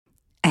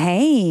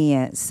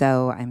Hey,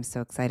 so I'm so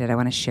excited. I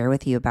want to share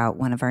with you about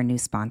one of our new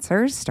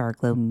sponsors,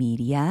 Starglow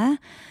Media.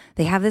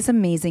 They have this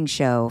amazing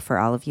show for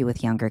all of you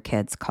with younger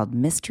kids called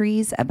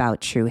Mysteries About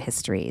True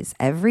Histories.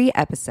 Every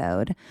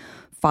episode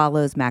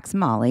follows Max and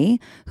Molly,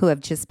 who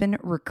have just been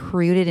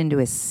recruited into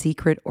a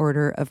secret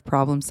order of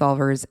problem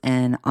solvers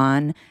and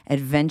on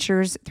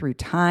adventures through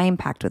time,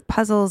 packed with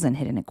puzzles and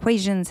hidden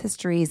equations,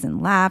 histories,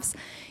 and laughs.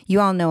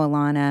 You all know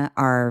Alana,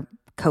 our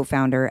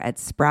co-founder at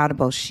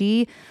Sproutable.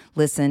 She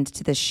listened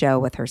to the show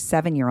with her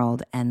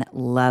 7-year-old and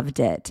loved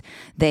it.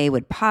 They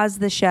would pause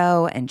the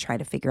show and try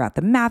to figure out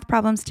the math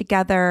problems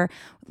together.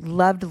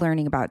 Loved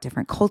learning about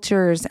different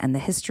cultures and the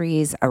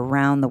histories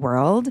around the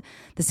world.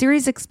 The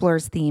series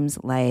explores themes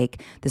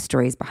like the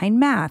stories behind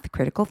math,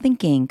 critical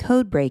thinking,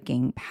 code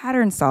breaking,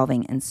 pattern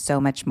solving, and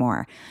so much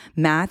more.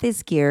 Math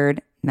is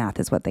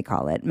what they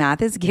call it.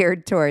 Math is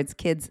geared towards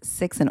kids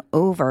 6 and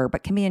over,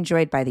 but can be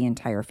enjoyed by the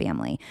entire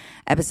family.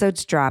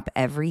 Episodes drop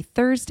every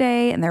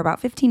Thursday, and they're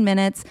about 15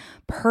 minutes,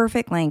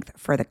 perfect length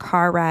for the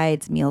car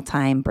rides,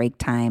 mealtime, break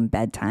time,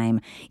 bedtime.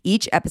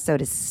 Each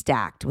episode is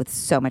stacked with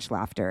so much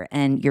laughter,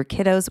 and your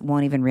kiddos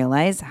won't even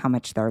realize how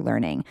much they're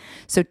learning.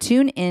 So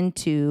tune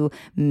into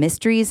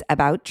Mysteries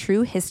About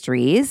True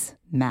Histories,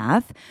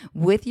 Math,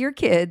 with your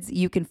kids.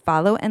 You can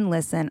follow and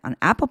listen on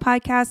Apple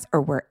Podcasts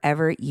or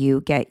wherever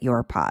you get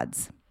your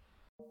pods.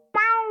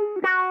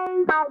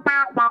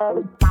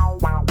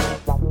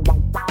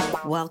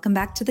 Welcome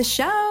back to the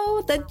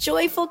show. The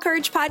Joyful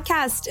Courage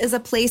Podcast is a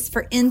place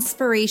for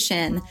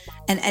inspiration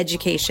and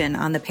education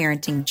on the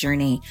parenting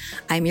journey.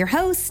 I'm your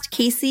host,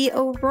 Casey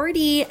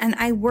O'Rourke, and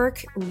I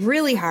work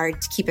really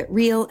hard to keep it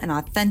real and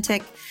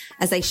authentic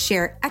as I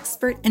share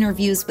expert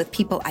interviews with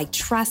people I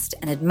trust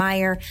and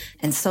admire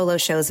and solo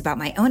shows about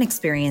my own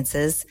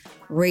experiences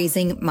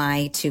raising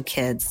my 2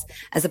 kids.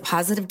 As a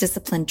positive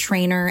discipline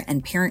trainer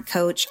and parent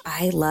coach,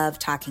 I love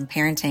talking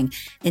parenting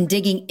and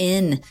digging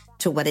in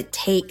to what it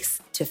takes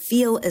to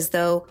feel as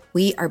though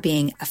we are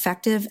being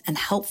effective and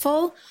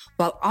helpful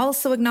while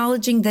also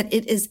acknowledging that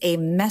it is a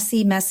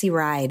messy, messy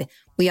ride.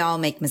 We all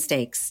make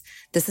mistakes.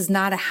 This is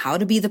not a how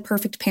to be the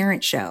perfect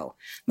parent show.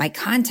 My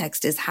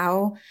context is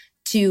how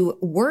to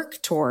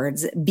work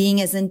towards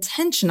being as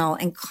intentional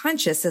and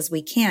conscious as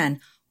we can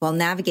while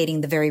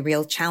navigating the very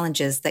real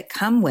challenges that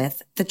come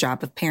with the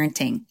job of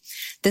parenting.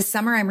 This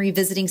summer, I'm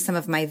revisiting some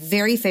of my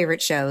very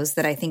favorite shows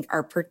that I think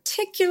are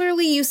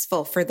particularly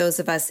useful for those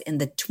of us in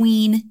the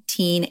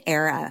tween-teen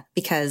era,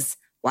 because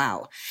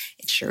wow,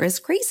 it sure is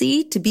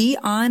crazy to be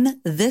on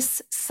this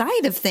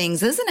side of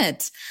things, isn't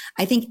it?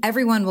 I think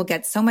everyone will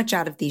get so much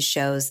out of these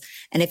shows.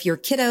 And if your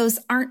kiddos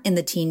aren't in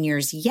the teen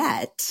years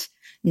yet,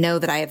 know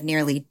that I have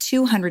nearly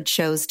 200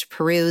 shows to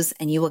peruse,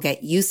 and you will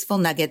get useful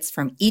nuggets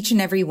from each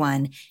and every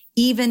one,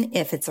 even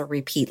if it's a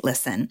repeat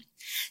listen.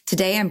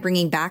 Today, I'm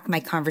bringing back my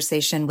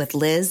conversation with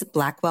Liz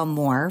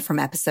Blackwell-Moore from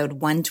episode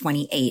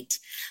 128.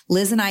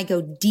 Liz and I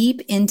go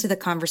deep into the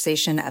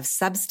conversation of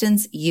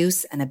substance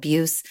use and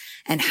abuse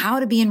and how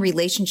to be in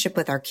relationship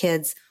with our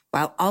kids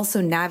while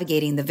also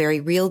navigating the very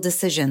real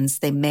decisions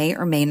they may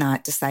or may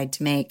not decide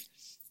to make.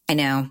 I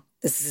know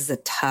this is a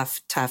tough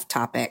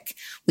topic.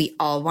 We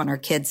all want our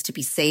kids to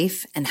be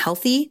safe and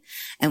healthy,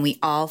 and we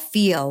all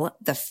feel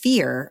the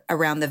fear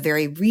around the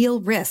very real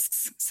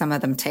risks some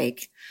of them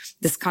take.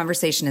 This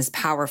conversation is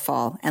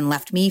powerful and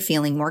left me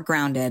feeling more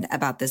grounded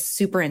about this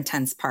super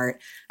intense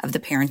part of the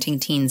parenting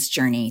teens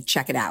journey.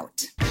 Check it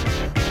out.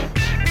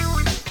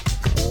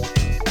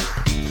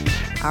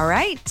 All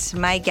right.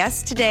 My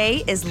guest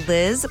today is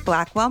Liz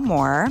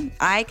Blackwell-Moore.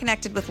 I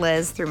connected with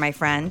Liz through my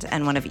friend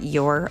and one of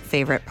your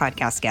favorite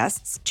podcast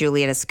guests,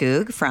 Julietta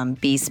Skoog from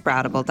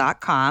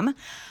besproutable.com.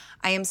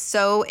 I am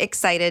so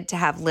excited to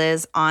have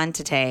Liz on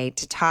today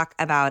to talk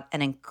about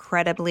an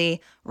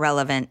incredibly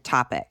relevant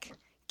topic,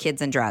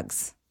 kids and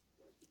drugs.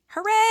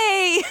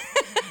 Hooray!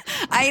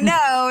 I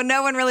know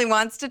no one really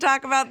wants to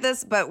talk about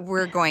this, but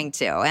we're going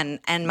to.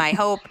 And my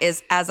hope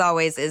is, as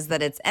always, is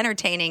that it's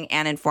entertaining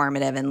and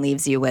informative and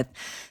leaves you with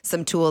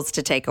some tools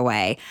to take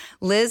away.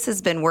 Liz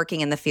has been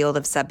working in the field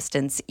of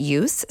substance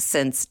use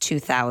since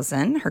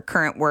 2000. Her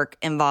current work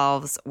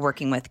involves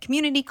working with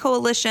community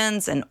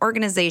coalitions and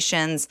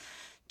organizations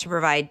to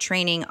provide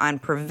training on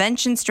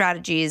prevention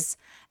strategies,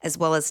 as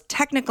well as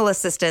technical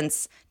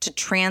assistance to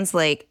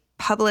translate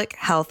public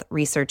health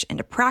research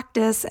into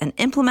practice and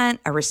implement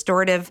a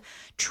restorative,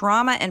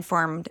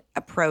 trauma-informed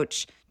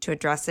approach to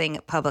addressing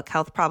public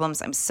health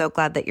problems. I'm so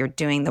glad that you're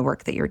doing the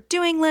work that you're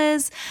doing,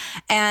 Liz.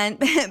 And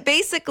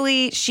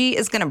basically, she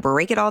is going to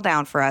break it all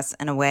down for us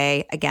in a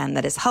way, again,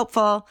 that is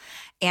helpful.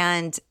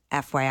 And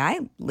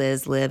FYI,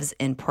 Liz lives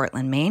in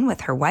Portland, Maine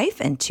with her wife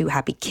and 2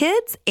 happy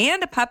kids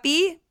and a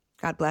puppy.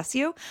 God bless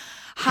you.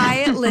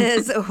 Hi,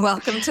 Liz.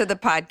 Welcome to the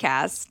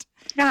podcast.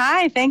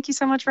 Hi. Thank you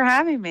so much for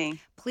having me.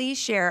 Please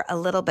share a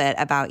little bit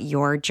about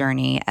your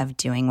journey of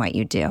doing what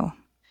you do.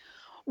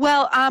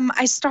 Well,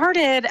 I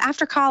started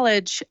after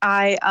college.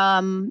 I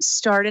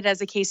started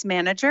as a case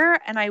manager,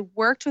 and I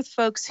worked with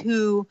folks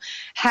who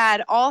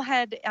had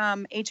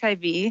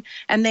HIV,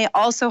 and they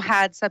also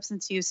had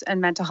substance use and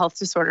mental health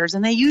disorders.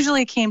 And they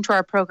usually came to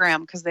our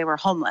program because they were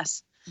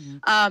homeless.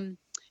 Mm-hmm.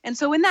 And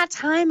so in that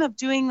time of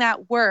doing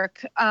that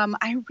work,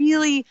 I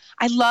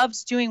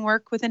loved doing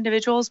work with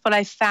individuals, but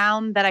I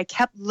found that I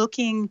kept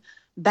looking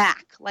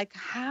back, like,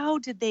 how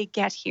did they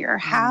get here?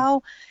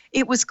 How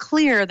it was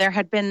clear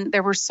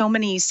there were so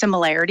many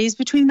similarities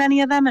between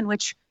many of them, in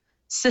which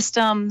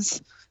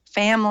systems,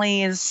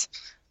 families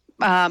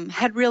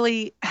had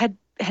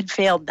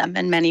failed them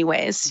in many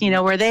ways,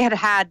 where they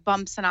had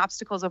bumps and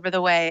obstacles over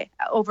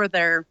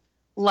their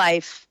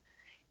life.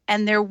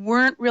 And there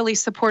weren't really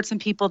supports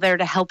and people there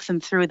to help them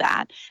through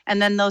that.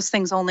 And then those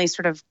things only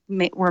sort of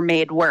were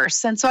made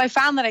worse. And so I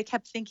found that I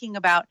kept thinking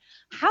about,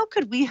 how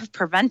could we have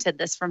prevented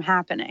this from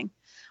happening?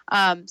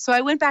 So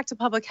I went back to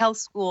public health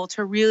school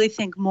to really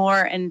think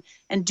more and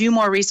do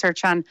more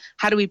research on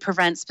how do we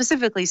prevent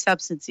specifically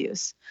substance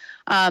use.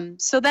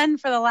 So then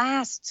for the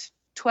last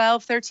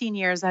 12, 13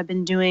 years, I've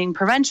been doing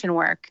prevention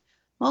work,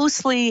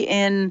 mostly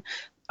in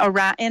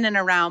and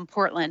around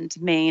Portland,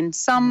 Maine.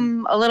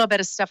 A little bit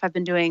of stuff I've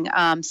been doing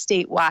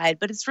statewide,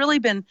 but it's really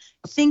been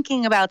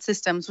thinking about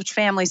systems, which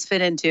families fit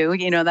into,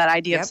 that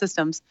idea of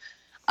systems.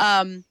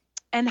 And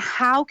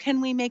how can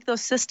we make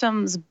those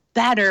systems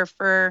better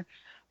for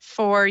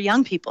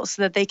young people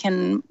so that they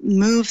can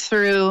move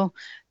through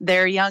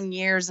their young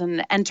years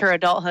and enter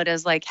adulthood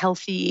as like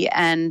healthy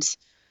and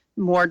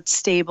more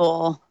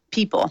stable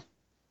people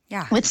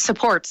with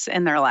supports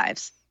in their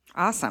lives.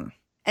 Awesome.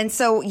 And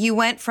so you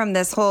went from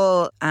this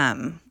whole,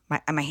 my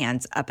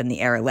hands up in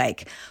the air,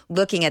 like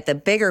looking at the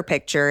bigger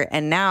picture,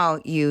 and now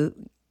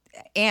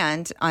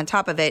and on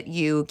top of it,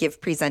 you give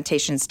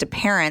presentations to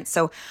parents.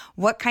 So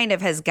what kind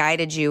of has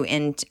guided you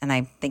in, and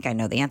I think I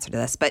know the answer to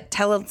this, but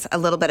tell us a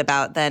little bit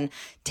about then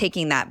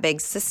taking that big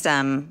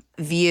system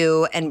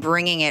view and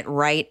bringing it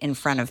right in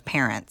front of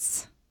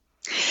parents.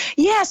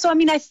 Yeah. So,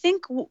 I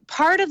think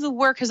part of the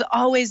work has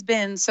always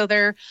been,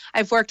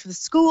 I've worked with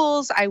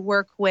schools. I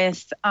work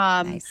with,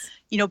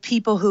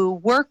 people who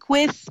work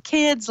with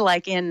kids,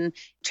 like in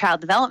child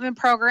development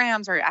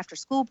programs or after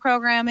school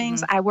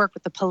programmings. Mm-hmm. I work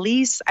with the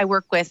police. I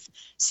work with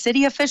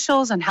city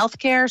officials and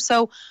healthcare.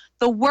 So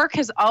the work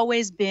has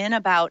always been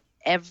about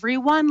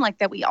everyone, like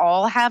that we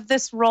all have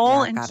this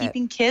role in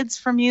keeping kids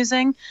from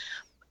using.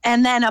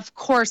 And then, of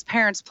course,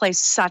 parents play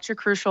such a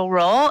crucial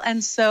role.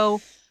 And so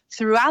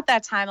throughout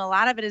that time, a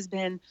lot of it has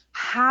been,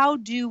 how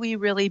do we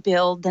really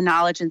build the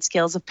knowledge and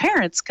skills of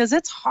parents? Because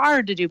it's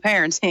hard to do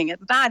parenting.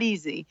 It's not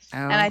easy.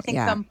 And I think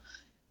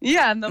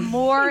the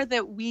more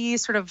that we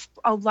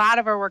a lot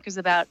of our work is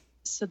about,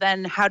 so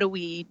then how do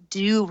we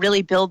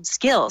really build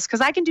skills? Because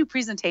I can do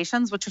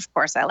presentations, which of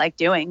course I like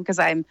doing because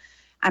I'm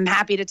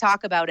happy to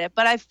talk about it.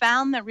 But I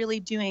found that really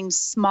doing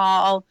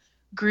small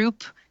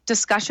group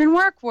discussion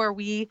work where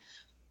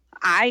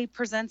I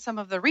present some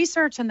of the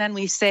research and then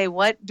we say,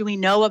 what do we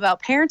know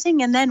about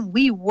parenting? And then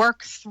we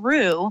work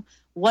through,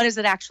 what does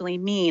it actually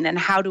mean and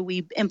how do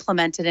we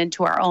implement it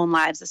into our own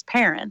lives as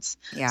parents?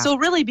 Yeah. So it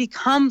really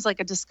becomes like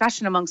a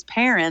discussion amongst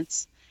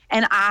parents.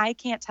 And I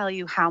can't tell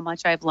you how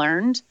much I've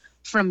learned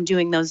from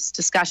doing those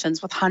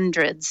discussions with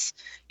hundreds,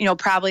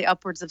 probably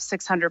upwards of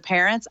 600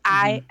 parents.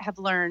 Mm-hmm. I have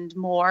learned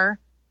more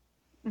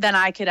than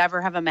I could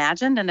ever have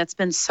imagined. And it's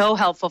been so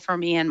helpful for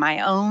me in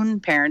my own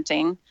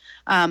parenting,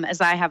 as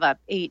I have a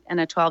 8 and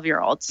a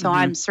 12-year-old. So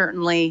I'm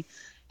certainly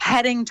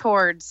heading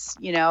towards,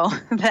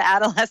 the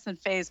adolescent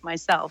phase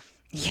myself.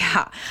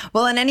 Yeah.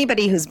 Well, and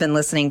anybody who's been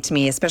listening to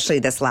me, especially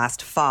this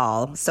last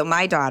fall. So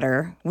my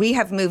daughter, we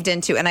have moved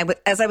into, and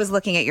as I was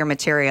looking at your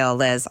material,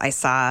 Liz, I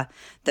saw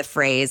the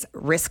phrase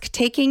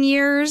risk-taking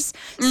years.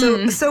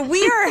 So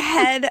we are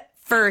head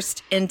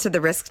first into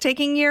the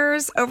risk-taking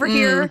years over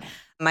here.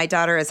 My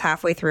daughter is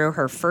halfway through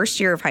her first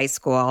year of high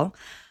school.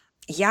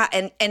 Yeah.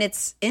 And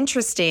it's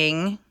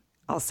interesting.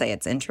 I'll say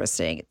it's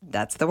interesting.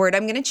 That's the word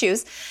I'm going to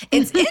choose.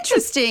 It's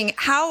interesting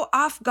how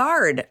off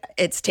guard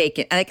it's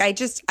taken. Like I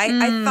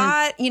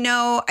thought,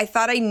 I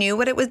thought I knew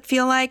what it would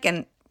feel like.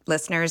 And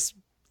listeners,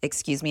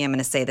 excuse me, I'm going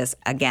to say this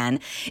again.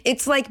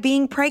 It's like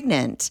being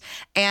pregnant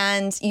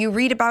and you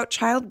read about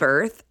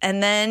childbirth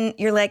and then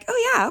you're like,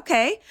 oh yeah,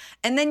 okay.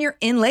 And then you're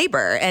in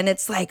labor and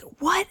it's like,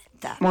 what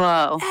the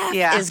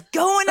F is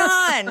going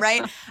on,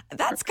 right?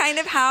 That's kind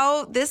of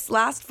how this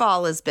last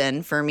fall has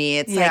been for me.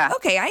 It's like,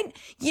 okay,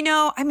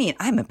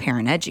 I'm a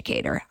parent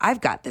educator.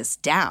 I've got this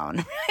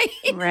down.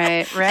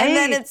 Right. And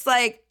then it's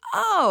like,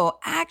 oh,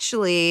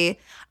 actually,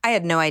 I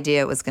had no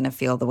idea it was going to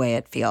feel the way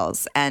it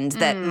feels. And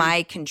that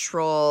my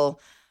control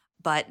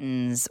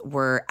buttons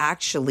were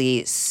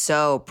actually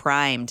so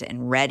primed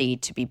and ready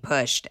to be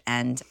pushed.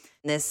 And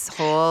this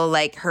whole,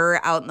 like,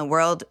 her out in the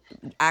world,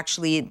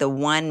 actually the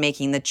one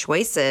making the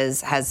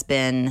choices has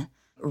been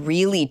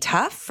really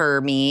tough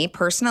for me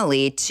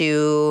personally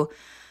to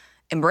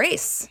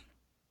embrace.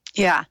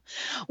 Yeah.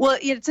 Well,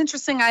 it's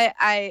interesting.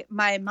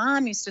 My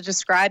mom used to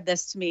describe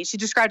this to me. She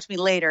described to me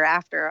later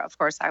after, of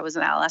course, I was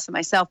an adolescent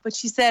myself, but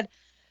she said,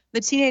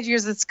 the teenage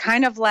years, it's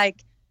kind of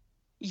like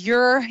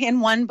you're in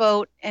one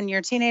boat and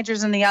your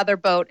teenager's in the other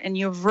boat and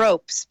you have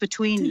ropes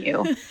between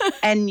you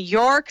and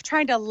you're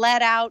trying to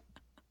let out,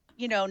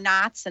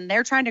 knots, and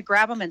they're trying to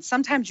grab them. And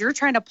sometimes you're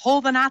trying to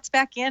pull the knots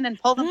back in and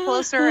pull them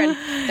closer and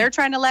they're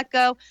trying to let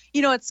go.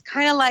 It's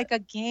kind of like a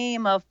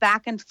game of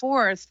back and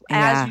forth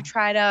as you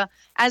try to,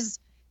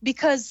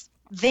 because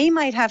they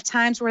might have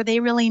times where they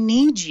really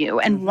need you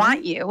and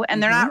want you,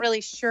 and they're not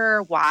really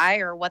sure why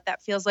or what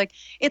that feels like.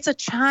 It's a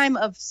time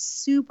of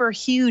super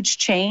huge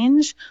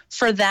change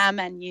for them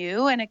and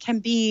you, and it can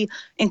be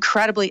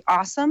incredibly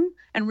awesome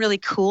and really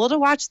cool to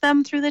watch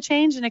them through the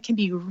change, and it can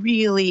be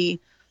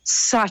really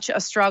such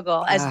a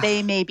struggle as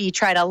they maybe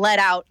try to let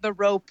out the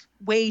rope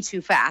way too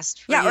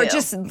fast for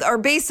you. or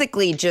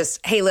basically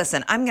just, hey,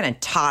 listen, I'm going to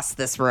toss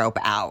this rope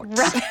out.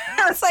 Right.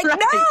 It's like, no,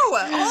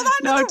 hold on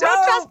to the rope.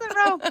 Don't toss the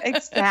rope.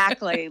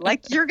 Exactly.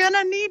 Like, you're going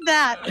to need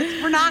that.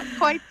 We're not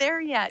quite there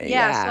yet.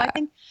 Yeah. So I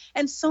think,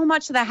 and so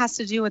much of that has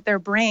to do with their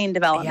brain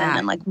development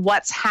and like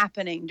what's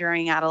happening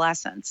during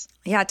adolescence.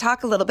 Yeah.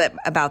 Talk a little bit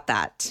about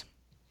that.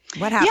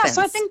 What happens? Yeah,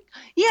 so I think,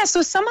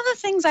 so some of the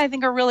things I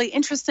think are really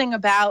interesting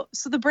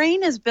so the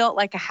brain is built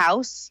like a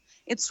house.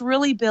 It's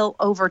really built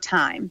over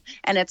time,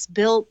 and it's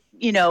built,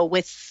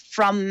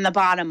 from the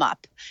bottom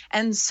up.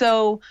 And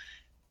so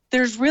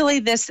there's really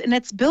this, and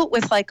it's built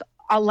with like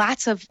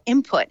lots of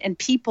input and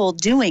people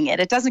doing it.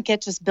 It doesn't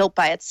get just built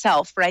by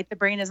itself, right? The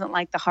brain isn't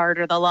like the heart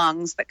or the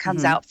lungs that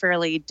comes out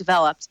fairly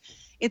developed.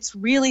 It's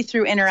really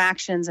through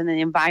interactions in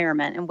the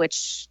environment in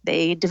which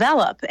they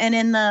develop. And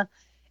in the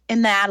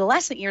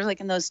adolescent years,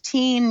 like in those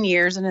teen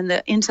years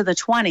and into the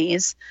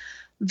 20s,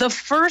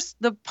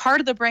 the part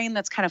of the brain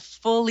that's kind of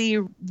fully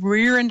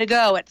rearing to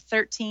go at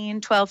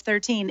 12,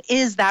 13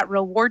 is that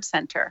reward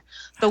center,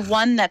 the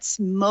one that's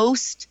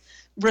most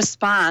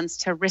responds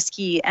to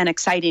risky and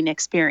exciting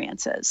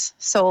experiences.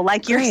 So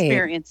like you're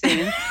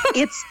experiencing,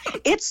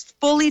 it's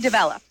fully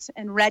developed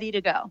and ready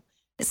to go.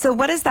 So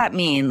what does that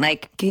mean?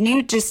 Like, can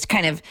you just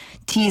kind of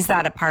tease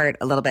that apart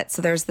a little bit?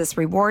 So there's this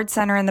reward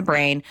center in the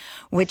brain,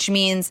 which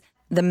means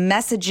the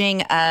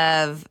messaging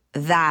of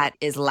that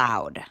is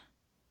loud.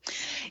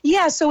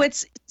 Yeah, so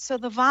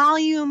the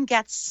volume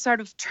gets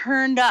sort of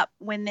turned up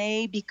when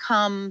they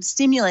become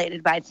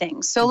stimulated by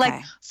things. So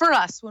like for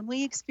us, when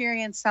we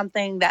experience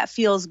something that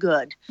feels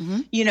good,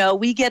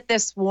 we get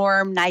this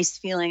warm, nice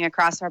feeling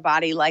across our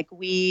body, like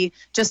we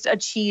just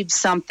achieved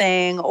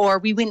something, or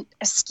we went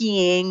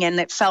skiing and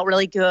it felt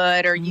really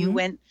good, or you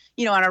went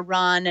on a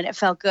run and it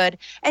felt good.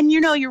 And,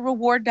 your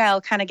reward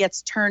dial kind of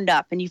gets turned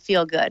up and you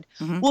feel good.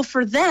 Well,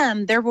 for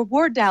them, their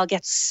reward dial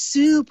gets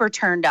super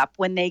turned up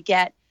when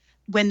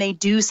they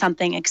do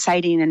something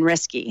exciting and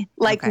risky,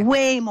 like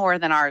way more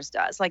than ours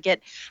does.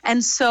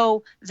 And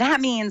so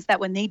that means that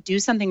when they do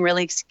something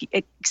really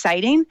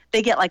exciting,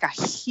 they get like a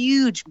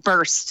huge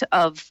burst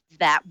of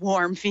that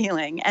warm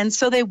feeling. And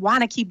so they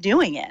want to keep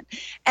doing it.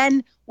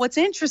 And what's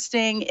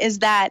interesting is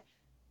that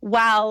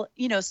while,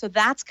 so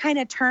that's kind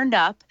of turned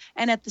up.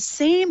 And at the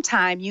same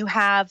time, you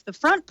have the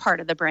front part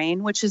of the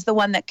brain, which is the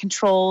one that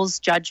controls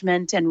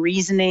judgment and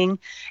reasoning,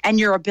 and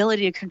your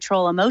ability to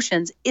control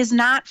emotions is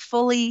not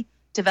fully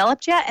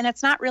developed yet. And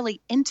it's not really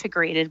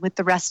integrated with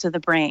the rest of the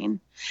brain.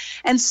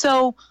 And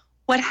so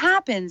what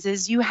happens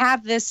is you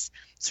have this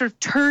sort of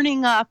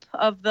turning up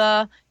of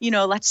the,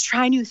 let's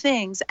try new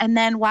things. And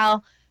then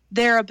while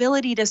their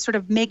ability to sort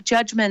of make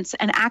judgments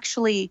and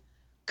actually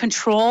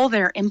control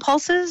their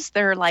impulses,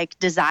 their like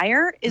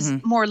desire is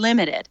more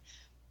limited.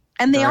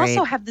 And they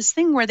also have this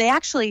thing where they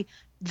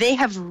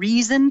have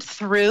reasoned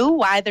through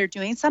why they're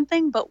doing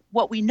something. But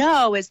what we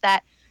know is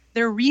that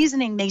their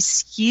reasoning may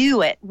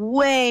skew it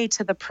way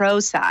to the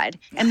pro side,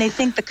 and they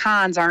think the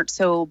cons aren't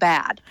so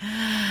bad.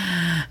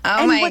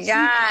 Oh my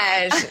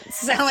gosh,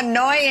 so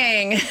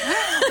annoying.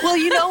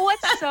 Well,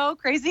 what's so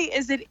crazy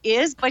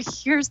is, but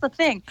here's the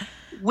thing.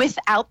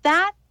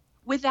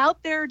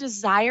 Without their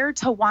desire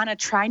to want to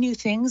try new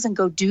things and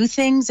go do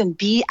things and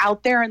be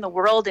out there in the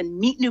world and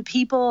meet new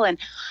people, and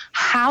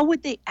how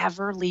would they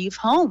ever leave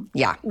home?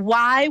 Yeah.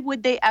 Why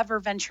would they ever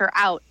venture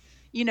out?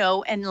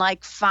 And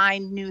like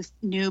find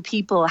new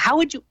people? How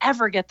would you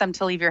ever get them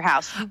to leave your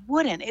house? You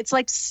wouldn't. It's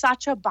like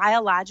such a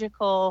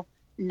biological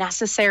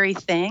necessary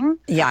thing.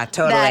 Yeah,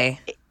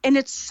 totally. And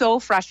it's so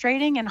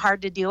frustrating and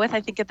hard to deal with,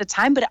 I think, at the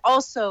time, but it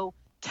also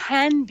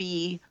can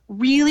be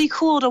really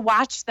cool to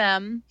watch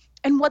them.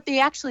 And what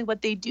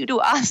they do to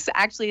us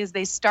actually is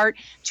they start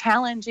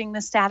challenging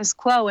the status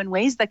quo in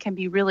ways that can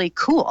be really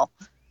cool.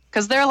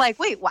 Because they're like,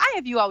 wait, why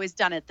have you always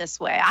done it this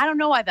way? I don't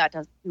know why that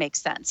doesn't make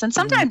sense. And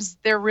sometimes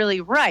they're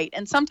really right.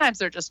 And sometimes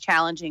they're just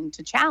challenging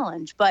to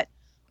challenge. But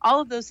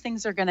all of those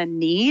things are going to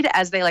need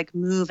as they like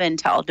move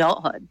into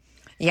adulthood.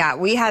 Yeah,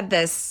 we had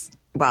this.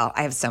 Well,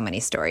 I have so many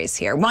stories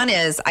here. One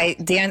is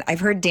I've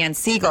heard Dan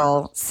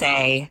Siegel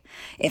say,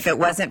 if it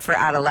wasn't for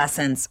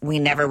adolescence, we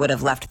never would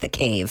have left the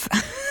cave.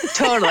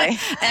 Totally.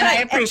 And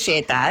I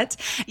appreciate that.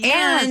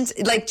 Yes.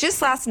 And like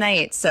just last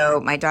night, so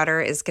my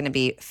daughter is going to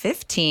be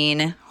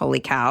 15.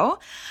 Holy cow.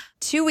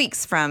 2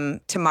 weeks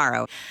from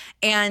tomorrow.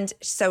 And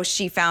so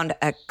she found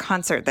a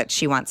concert that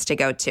she wants to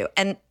go to.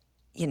 And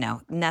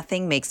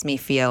nothing makes me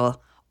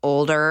feel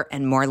older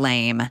and more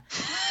lame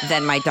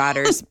than my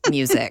daughter's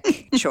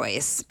music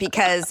choice,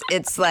 because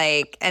it's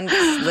like, and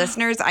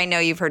listeners, I know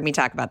you've heard me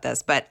talk about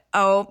this, but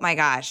oh my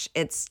gosh,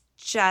 it's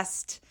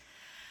just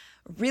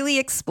really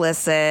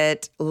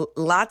explicit,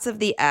 lots of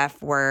the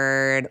F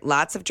word,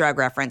 lots of drug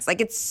reference.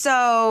 Like, it's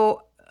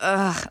so,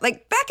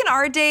 like back in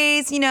our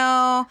days,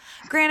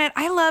 granted,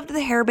 I loved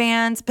the hair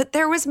bands, but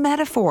there was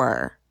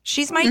metaphor.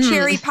 She's my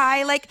cherry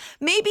pie. Like,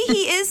 maybe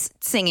he is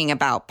singing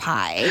about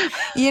pie.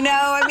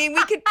 I mean,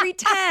 we could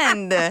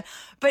pretend.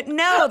 But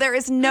no, there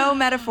is no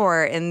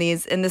metaphor in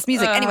this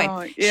music.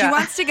 Anyway, she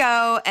wants to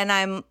go, and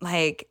I'm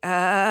like,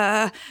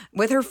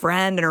 with her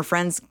friend and her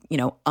friend's,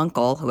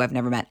 uncle, who I've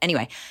never met.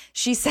 Anyway,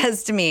 she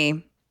says to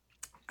me,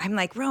 I'm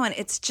like, Rowan,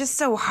 it's just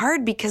so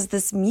hard because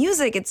this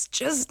music, it's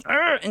just,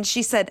 and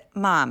she said,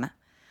 Mom.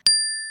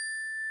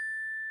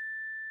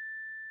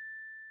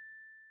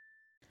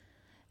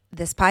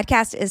 This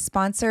podcast is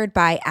sponsored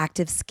by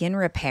Active Skin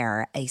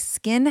Repair, a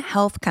skin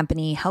health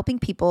company helping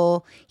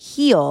people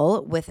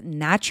heal with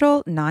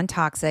natural,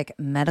 non-toxic,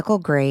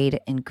 medical-grade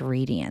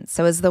ingredients.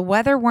 So as the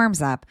weather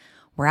warms up,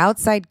 we're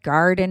outside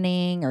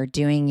gardening or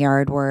doing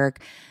yard work.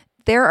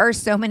 There are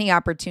so many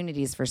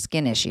opportunities for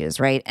skin issues,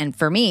 right? And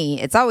for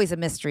me, it's always a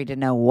mystery to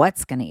know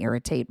what's going to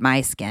irritate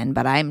my skin,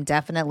 but I'm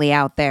definitely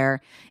out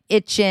there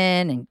itching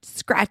and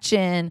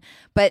scratching.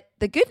 But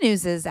the good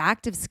news is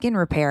Active Skin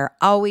Repair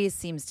always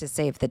seems to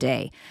save the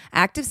day.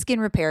 Active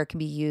Skin Repair can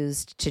be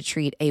used to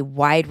treat a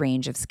wide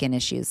range of skin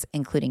issues,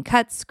 including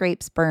cuts,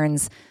 scrapes,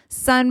 burns,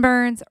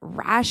 sunburns,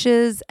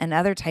 rashes, and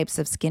other types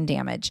of skin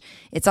damage.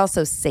 It's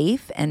also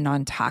safe and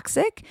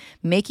non-toxic,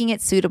 making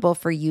it suitable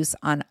for use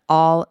on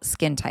all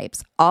skin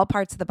types, all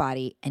parts of the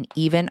body, and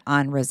even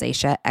on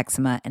rosacea,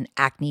 eczema, and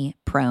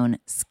acne-prone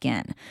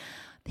skin.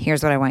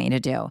 Here's what I want you to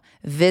do.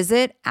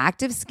 Visit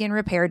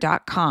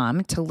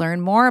ActiveSkinRepair.com to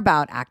learn more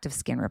about Active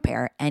Skin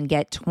Repair and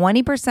get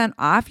 20%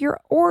 off your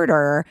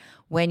order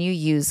when you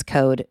use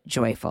code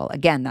JOYFUL.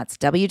 Again, that's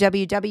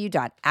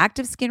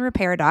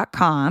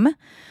www.ActiveSkinRepair.com.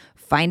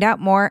 Find out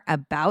more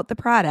about the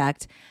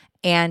product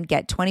and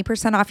get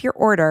 20% off your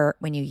order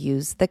when you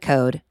use the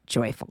code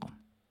JOYFUL.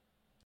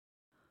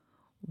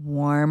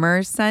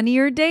 Warmer,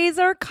 sunnier days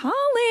are calling.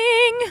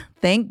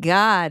 Thank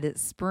God.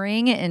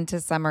 Spring into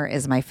summer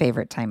is my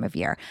favorite time of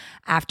year.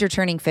 After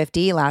turning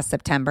 50 last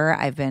September,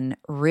 I've been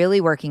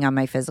really working on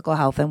my physical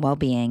health and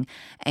well-being,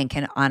 and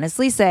can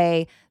honestly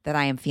say that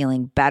I am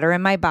feeling better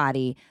in my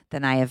body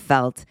than I have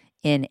felt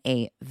in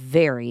a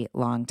very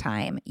long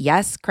time.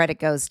 Yes, credit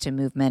goes to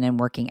movement and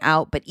working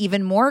out, but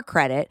even more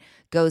credit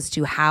goes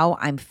to how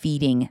I'm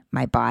feeding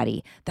my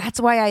body. That's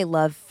why I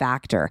love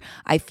Factor.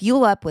 I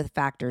fuel up with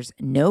Factor's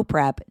no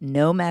prep,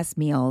 no mess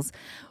meals,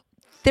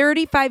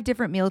 35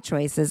 different meal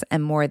choices,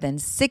 and more than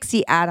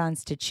 60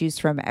 add-ons to choose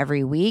from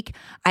every week.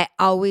 I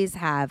always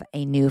have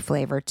a new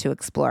flavor to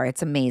explore.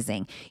 It's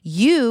amazing.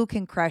 You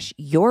can crush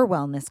your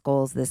wellness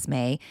goals this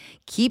May,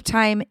 keep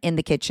time in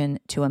the kitchen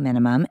to a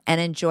minimum,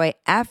 and enjoy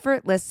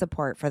effortless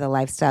support for the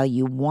lifestyle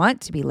you want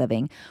to be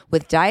living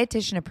with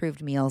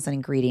dietitian-approved meals and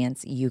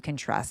ingredients you can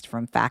trust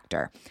from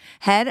Factor.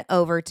 Head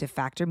over to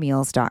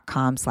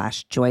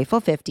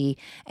factormeals.com/joyful50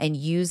 and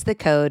use the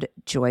code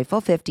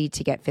joyful50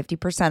 to get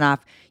 50%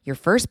 off your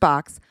first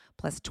box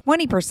plus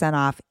 20%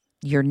 off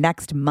your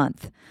next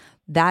month.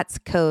 That's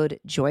code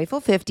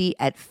joyful50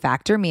 at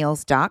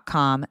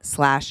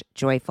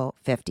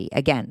factormeals.com/joyful50.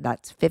 Again,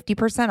 that's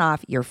 50%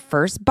 off your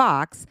first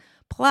box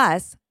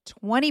plus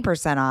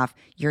 20% off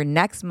your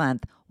next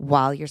month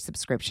while your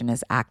subscription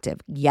is active.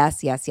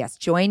 Yes, yes, yes.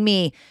 Join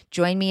me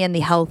in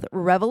the health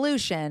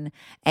revolution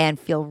and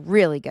feel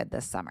really good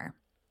this summer.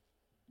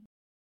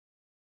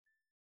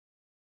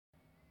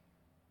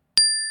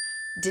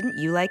 Didn't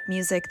you like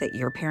music that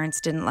your parents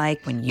didn't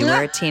like when you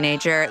were a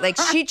teenager? Like,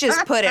 she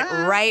just put it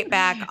right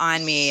back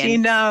on me. She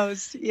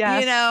knows.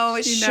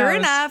 Yes. Sure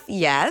enough,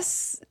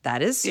 yes,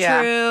 that is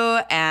true.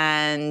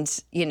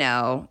 And,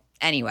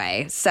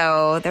 anyway,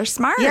 so they're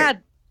smart. Yeah.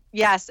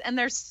 Yes. And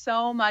there's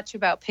so much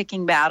about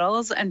picking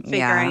battles and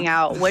figuring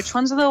out which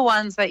ones are the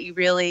ones that you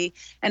really,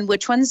 and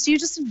which ones do you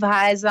just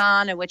advise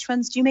on, and which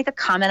ones do you make a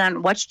comment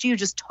on, which do you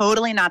just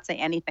totally not say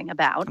anything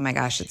about. Oh my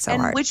gosh, it's so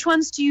hard. And which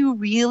ones do you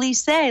really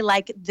say,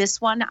 like, this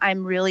one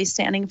I'm really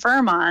standing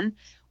firm on.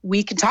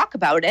 We can talk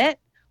about it,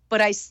 but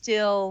I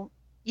still,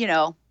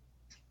 I'm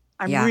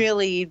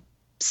really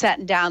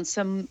setting down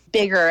some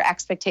bigger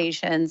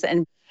expectations,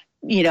 and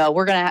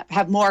we're going to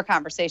have more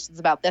conversations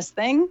about this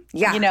thing.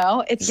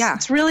 Yeah.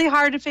 It's really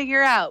hard to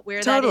figure out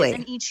where that is.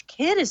 And each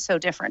kid is so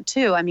different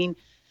too. I mean,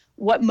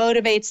 what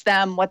motivates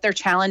them, what their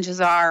challenges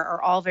are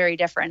all very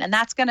different. And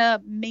that's going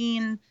to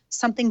mean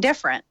something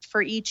different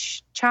for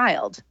each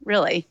child,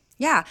 really.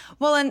 Yeah.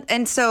 Well,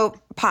 and so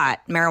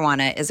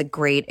marijuana is a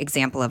great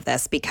example of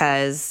this,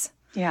 because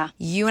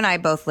you and I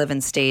both live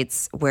in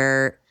states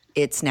where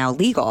it's now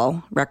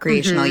legal,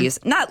 recreational use,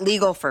 not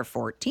legal for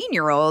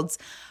 14-year-olds,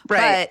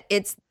 but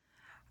it's,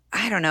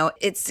 I don't know,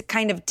 it's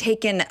kind of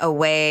taken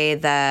away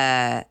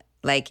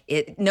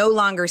it no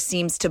longer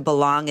seems to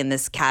belong in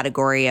this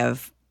category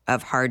of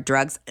of hard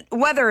drugs,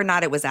 whether or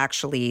not it was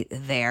actually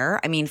there.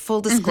 I mean,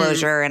 full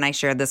disclosure, and I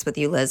shared this with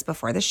you, Liz,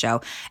 before the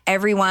show.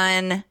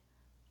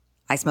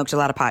 I smoked a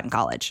lot of pot in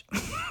college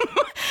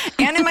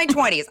and in my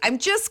 20s. I'm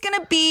just going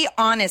to be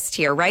honest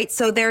here, right?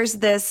 So there's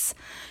this,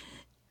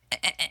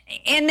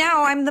 and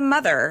now I'm the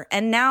mother,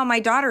 and now my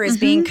daughter is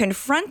being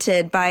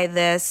confronted by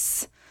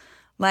this,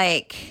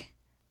 like,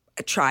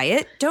 try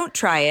it, don't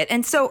try it.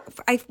 And so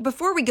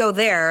before we go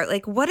there,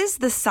 like, what does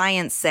the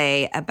science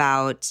say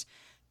about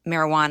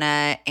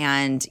marijuana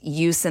and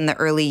use in the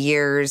early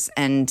years?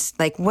 And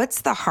like,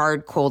 what's the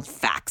hard, cold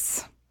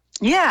facts?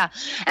 Yeah.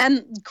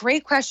 And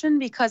great question,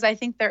 because I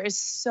think there is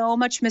so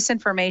much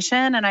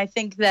misinformation. And I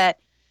think that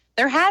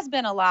there has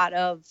been a lot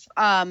of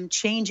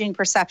changing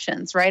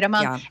perceptions, right?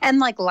 And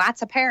like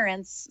lots of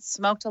parents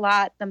smoked a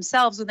lot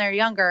themselves when they're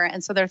younger.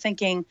 And so they're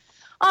thinking,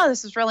 oh,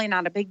 this is really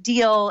not a big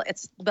deal.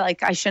 It's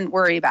like, I shouldn't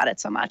worry about it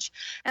so much.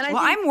 And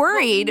I'm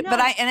worried, but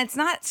it's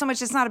not so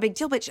much, it's not a big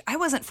deal, but I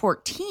wasn't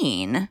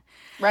 14.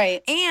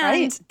 Right.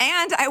 And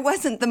I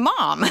wasn't the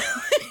mom.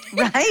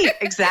 Right.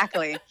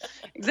 Exactly.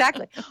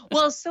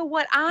 Well, so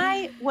what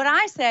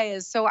I say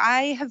is, so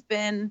I have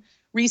been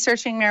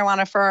researching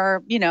marijuana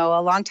for,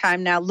 a long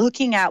time now,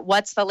 looking at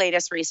what's the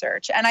latest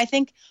research. And I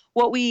think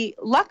what we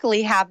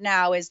luckily have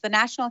now is the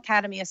National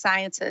Academy of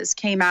Sciences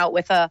came out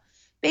with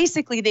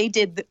basically they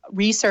did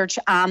research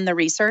on the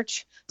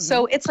research.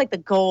 So it's like the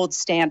gold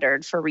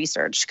standard for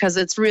research, because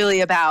it's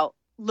really about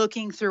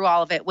looking through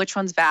all of it, which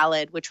one's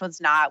valid, which one's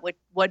not,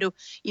 what do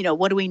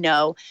we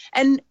know?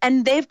 And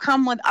they've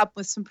come up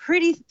with some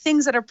pretty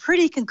things that are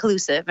pretty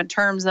conclusive in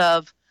terms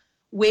of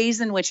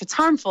ways in which it's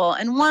harmful.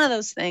 And one of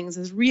those things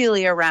is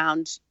really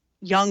around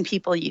young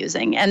people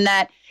using, and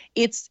that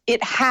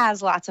it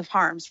has lots of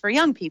harms for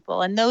young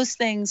people. And those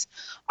things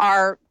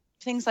are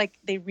things like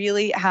they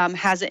really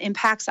has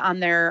impacts on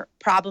their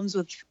problems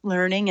with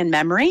learning and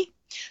memory.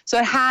 So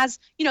it has,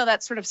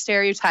 that sort of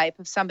stereotype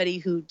of somebody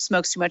who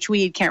smokes too much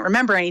weed, can't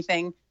remember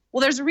anything. Well,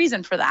 there's a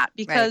reason for that,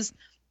 because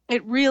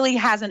it really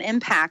has an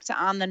impact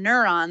on the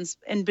neurons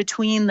in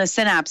between the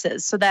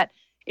synapses, so that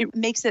it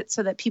makes it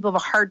so that people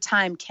have a hard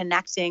time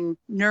connecting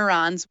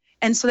neurons.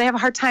 And so they have a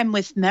hard time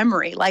with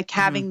memory, like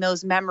having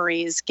those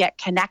memories get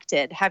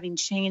connected, having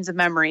chains of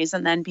memories,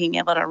 and then being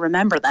able to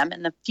remember them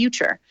in the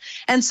future.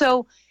 And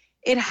so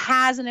it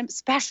has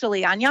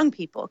especially on young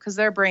people, because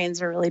their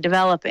brains are really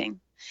developing.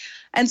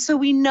 And so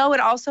we know it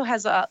also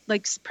has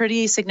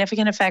pretty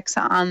significant effects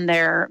on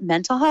their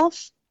mental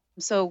health.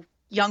 So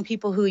young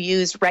people who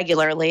use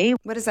regularly.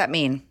 What does that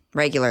mean,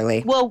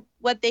 regularly? Well,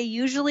 what they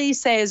usually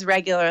say is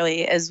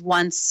regularly is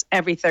once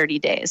every 30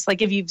 days,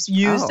 like if you've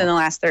used in the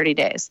last 30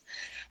 days.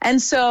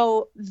 And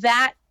so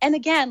that, and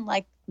again,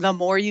 like the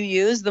more you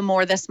use, the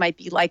more this might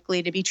be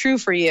likely to be true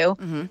for you.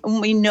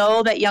 And we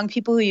know that young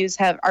people who use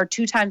are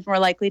 2 times more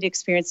likely to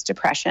experience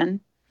depression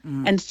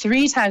and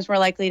 3 times more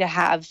likely to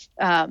have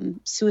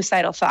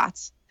suicidal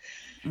thoughts.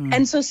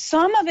 And so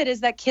some of it is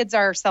that kids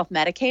are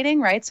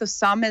self-medicating, right? So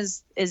some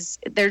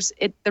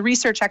the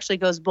research actually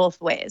goes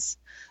both ways.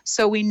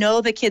 So we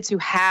know that kids who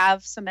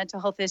have some mental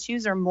health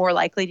issues are more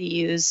likely to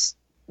use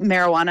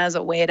marijuana as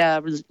a way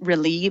to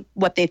relieve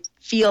what they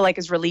feel like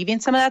is relieving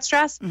some of that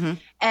stress.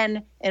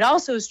 And it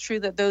also is true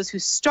that those who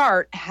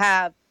start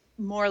have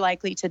more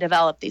likely to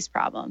develop these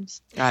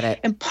problems. Got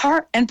it. And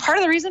part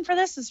of the reason for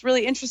this is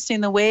really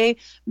interesting. The way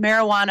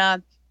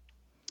marijuana,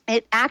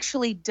 it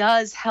actually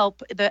does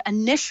help.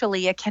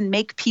 Initially, it can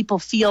make people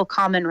feel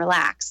calm and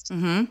relaxed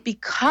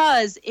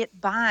because it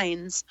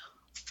binds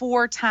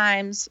 4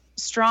 times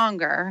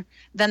stronger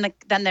than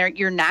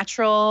your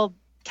natural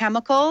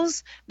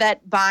chemicals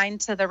that bind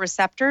to the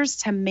receptors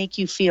to make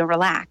you feel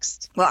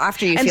relaxed. Well,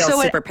 after you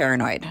feel super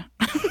paranoid.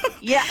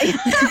 Yeah,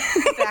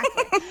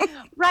 exactly.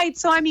 Right.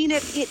 So, I mean,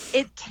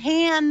 it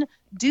can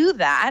do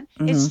that.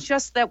 It's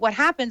just that what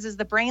happens is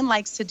the brain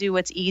likes to do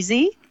what's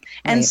easy.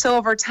 And so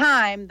over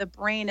time, the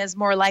brain is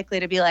more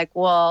likely to be like,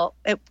 well,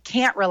 it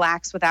can't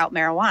relax without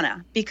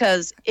marijuana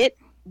because it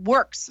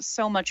works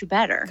so much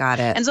better. Got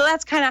it. And so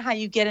that's kind of how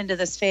you get into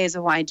this phase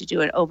of wanting to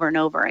do it over and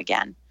over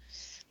again.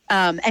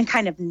 And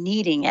kind of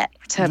needing it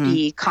to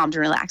be calm and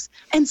relaxed.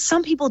 And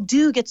some people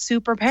do get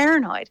super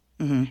paranoid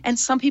and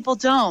some people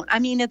don't. I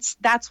mean,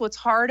 that's what's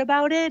hard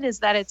about it, is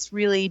that it's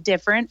really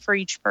different for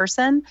each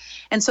person.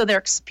 And so their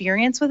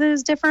experience with it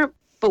is different.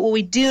 But what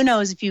we do know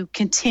is if you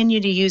continue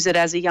to use it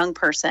as a young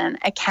person,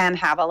 it can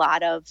have a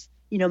lot of,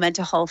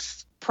 mental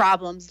health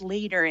problems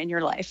later in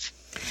your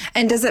life.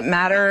 And does it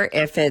matter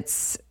if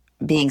it's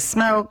being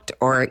smoked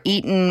or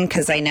eaten?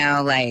 Because I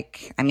know,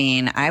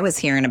 I was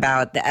hearing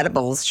about the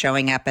edibles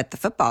showing up at the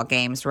football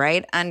games,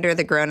 right under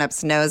the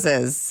grown-ups'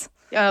 noses.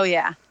 Oh,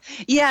 yeah.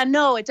 Yeah,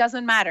 no, it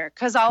doesn't matter,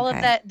 because all of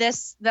that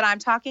I'm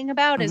talking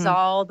about is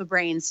all the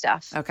brain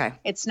stuff. Okay.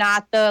 It's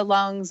not the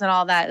lungs and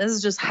all that. This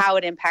is just how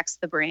it impacts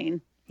the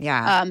brain.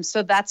 Yeah.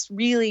 So that's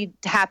really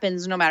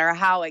happens no matter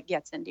how it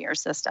gets into your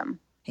system.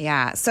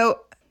 Yeah. So,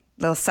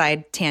 little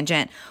side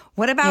tangent.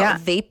 What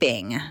about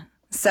vaping?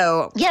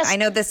 So yes. I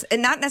know this,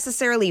 and not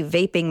necessarily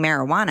vaping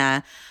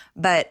marijuana,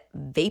 but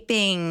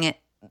vaping,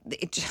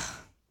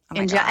 Oh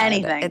my God.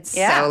 anything. It's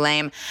so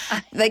lame.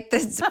 Like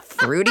this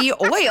fruity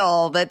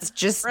oil that's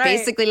just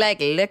basically like,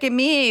 look at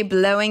me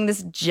blowing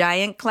this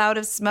giant cloud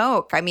of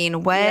smoke. I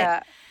mean, what?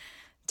 Yeah.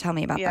 Tell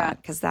me about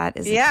that, because that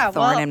is a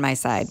thorn in my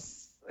side.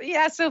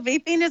 Yeah, so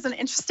vaping is an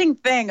interesting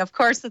thing. Of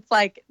course, it's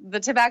like the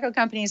tobacco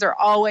companies are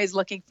always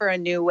looking for a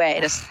new way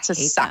to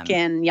suck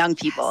in young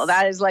people.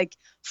 That is like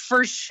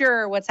for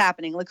sure what's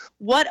happening. Like,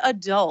 what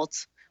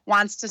adult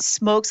wants to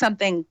smoke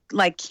something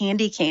like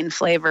candy cane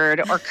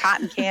flavored or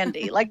cotton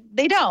candy? Like,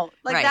 they don't.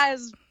 Like, that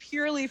is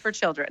purely for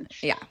children.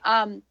 Yeah.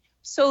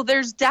 So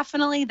there's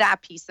definitely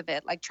that piece of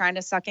it, like trying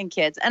to suck in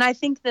kids. And I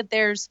think that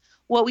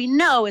what we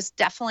know is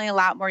definitely a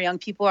lot more young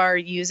people are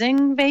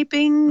using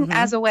vaping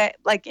as a way,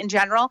 like in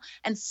general.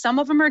 And some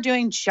of them are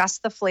doing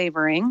just the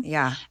flavoring.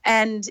 Yeah.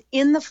 And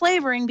in the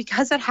flavoring,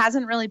 because it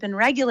hasn't really been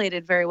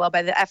regulated very well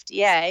by the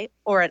FDA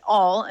or at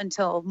all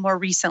until more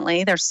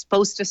recently, they're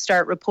supposed to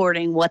start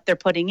reporting what they're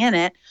putting in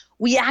it.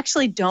 We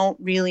actually don't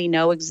really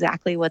know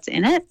exactly what's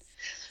in it.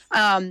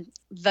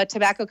 The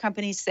tobacco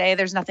companies say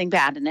there's nothing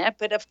bad in it,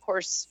 but of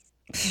course,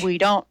 we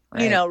don't,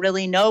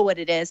 really know what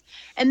it is.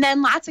 And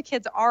then lots of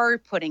kids are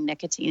putting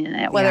nicotine in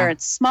it, whether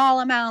it's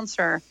small amounts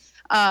or,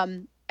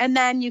 and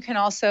then you can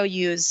also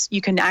you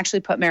can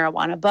actually put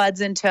marijuana buds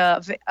into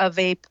a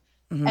vape.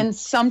 Mm-hmm. And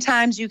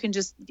sometimes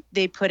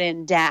they put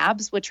in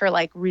dabs, which are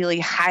like really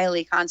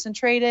highly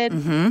concentrated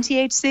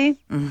THC.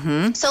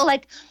 Mm-hmm. So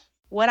like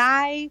what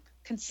I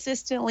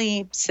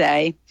consistently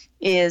say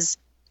is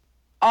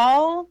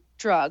all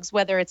drugs,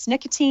 whether it's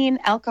nicotine,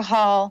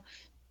 alcohol,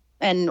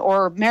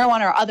 or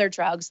marijuana or other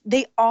drugs,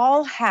 they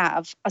all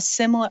have a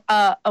similar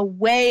a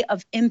way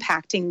of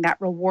impacting that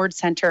reward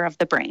center of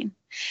the brain.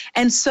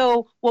 And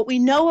so what we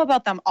know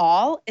about them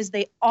all is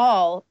they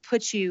all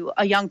put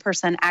a young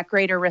person at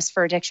greater risk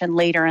for addiction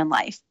later in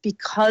life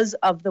because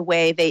of the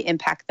way they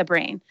impact the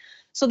brain.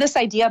 So this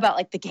idea about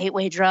like the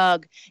gateway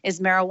drug is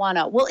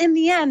marijuana. Well, in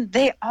the end,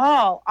 they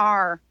all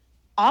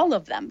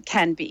of them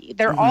can be.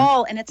 They're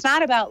all, and it's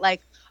not about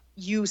like,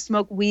 you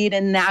smoke weed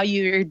and now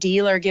your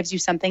dealer gives you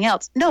something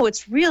else. No,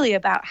 it's really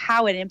about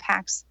how it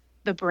impacts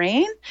the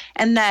brain,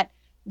 and that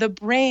the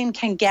brain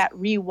can get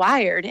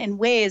rewired in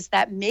ways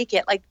that make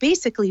it like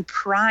basically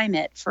prime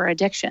it for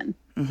addiction.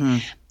 Mm-hmm.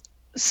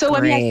 So,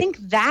 I mean, I think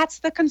that's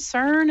the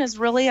concern, is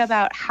really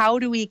about how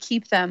do we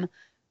keep them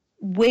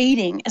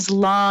waiting as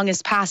long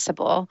as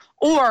possible?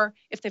 Or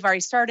if they've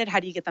already started,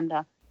 how do you get them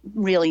to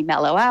really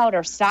mellow out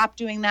or stop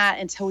doing that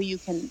until you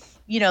can,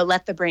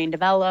 let the brain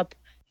develop?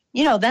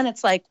 Then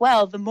it's like,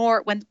 well,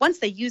 once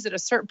they use it at a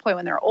certain point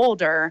when they're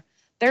older,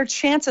 their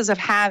chances of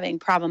having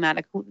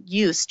problematic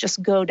use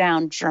just go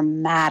down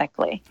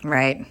dramatically.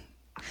 Right.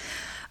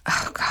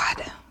 Oh,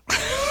 God.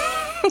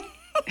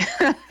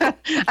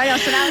 I know.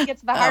 So now we get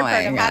to the hard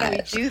part of how do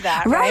we do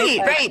that?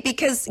 Right.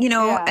 Because,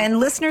 and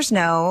listeners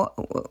know,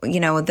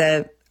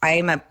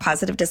 I'm a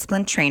positive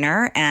discipline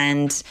trainer,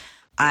 and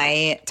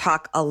I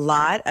talk a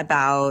lot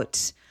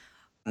about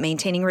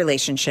maintaining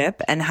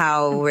relationship and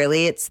how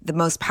really it's the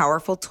most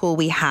powerful tool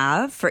we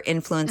have for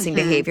influencing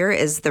behavior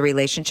is the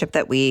relationship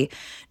that we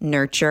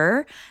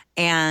nurture.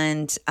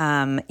 And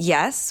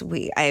yes,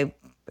 I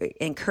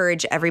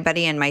encourage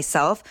everybody and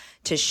myself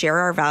to share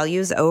our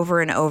values over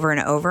and over and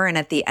over. And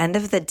at the end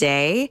of the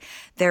day,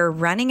 they're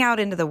running out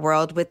into the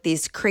world with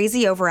these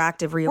crazy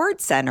overactive reward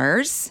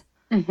centers.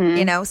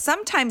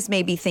 Sometimes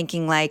maybe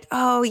thinking like,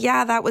 oh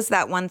yeah, that was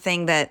that one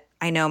thing that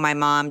I know my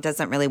mom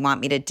doesn't really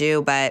want me to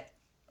do, but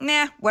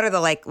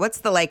what's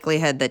the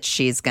likelihood that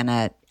she's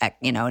gonna,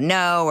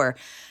 know, or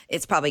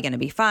it's probably gonna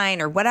be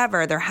fine or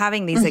whatever. They're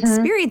having these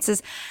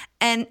experiences.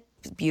 And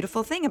the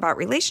beautiful thing about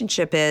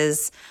relationship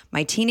is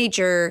my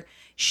teenager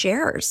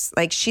shares,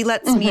 like she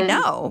lets me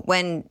know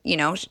when,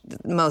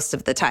 most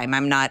of the time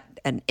I'm not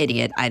an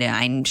idiot.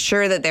 I'm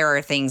sure that there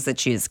are things that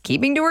she's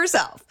keeping to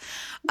herself.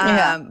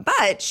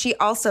 But she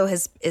also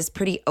is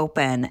pretty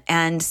open.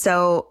 And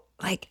so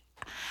like,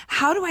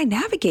 how do I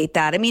navigate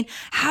that? I mean,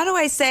 how do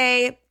I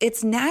say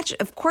it's natural?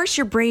 Of course,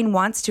 your brain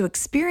wants to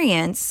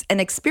experience and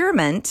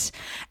experiment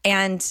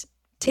and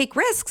take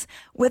risks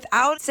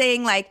without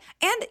saying like,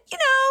 and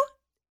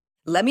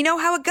let me know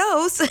how it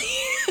goes.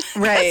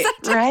 Right.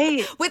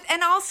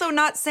 And also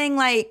not saying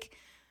like,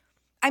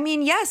 I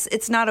mean, yes,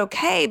 it's not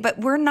okay, but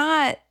we're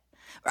not.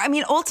 I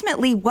mean,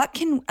 ultimately,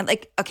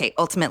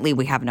 ultimately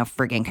we have no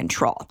friggin'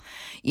 control.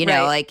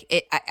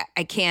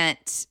 I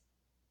can't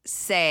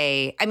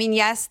say, I mean,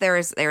 yes,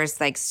 there's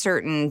like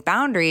certain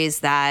boundaries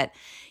that,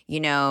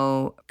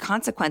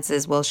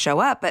 consequences will show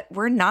up, but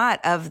we're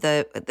not of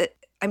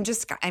I'm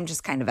just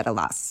kind of at a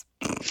loss.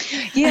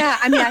 Yeah.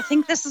 I mean, I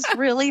think this is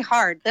really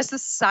hard. This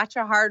is such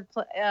a hard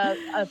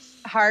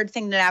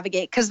thing to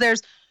navigate,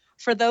 because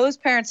for those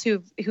parents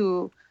who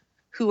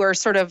are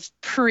sort of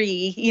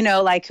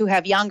who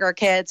have younger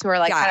kids who are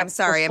like, yeah, I'm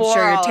sorry. I'm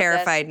sure you're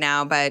terrified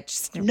now, but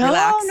just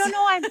relax.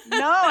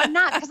 No, I'm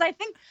not.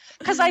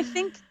 Because I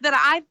think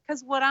that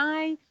what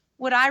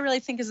I really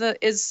think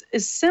is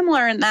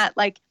similar in that,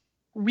 like,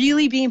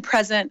 really being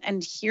present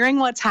and hearing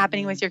what's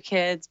happening with your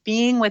kids,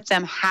 being with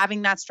them,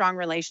 having that strong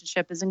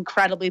relationship is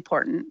incredibly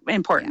important.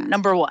 Yeah.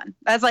 Number one.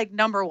 That's like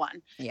number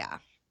one. Yeah.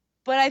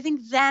 But I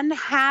think then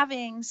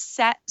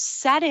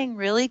setting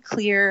really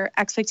clear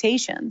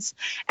expectations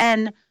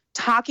and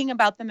talking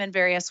about them in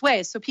various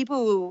ways. So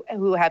people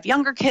who have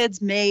younger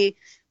kids may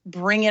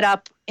bring it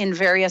up in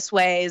various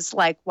ways,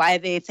 like why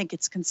they think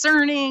it's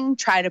concerning,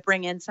 try to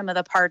bring in some of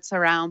the parts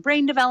around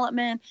brain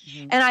development.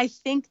 Mm-hmm. And I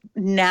think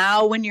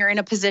now when you're in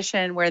a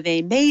position where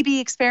they may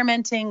be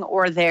experimenting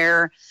or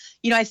they're,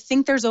 I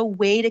think there's a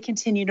way to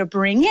continue to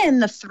bring in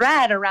the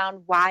thread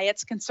around why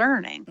it's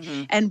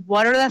concerning and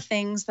what are the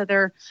things that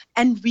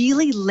and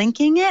really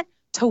linking it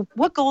to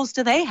what goals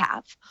do they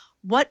have?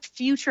 What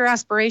future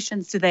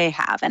aspirations do they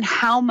have? And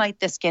how might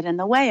this get in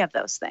the way of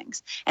those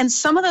things? And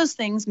some of those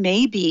things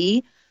may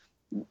be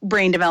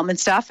brain development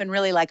stuff and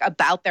really like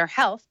about their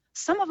health.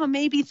 Some of them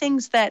may be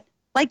things that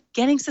like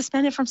getting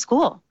suspended from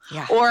school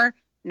or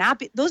not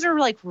be, those are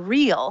like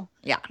real.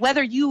 Yeah.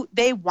 Whether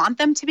they want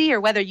them to be or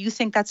whether you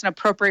think that's an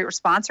appropriate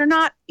response or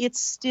not, it's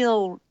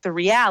still the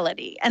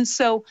reality. And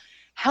so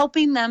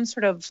helping them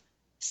sort of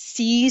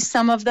see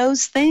some of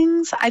those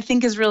things, I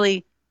think is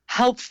really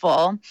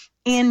helpful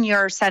in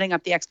your setting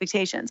up the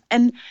expectations.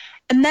 And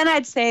then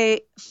I'd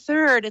say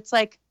third, it's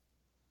like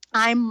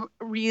I'm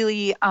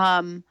really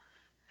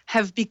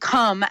have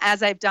become,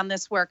 as I've done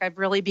this work, I've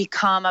really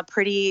become a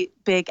pretty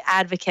big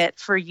advocate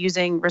for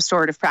using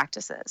restorative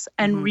practices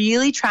and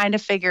really trying to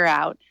figure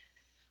out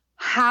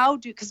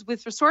because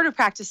with restorative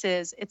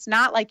practices, it's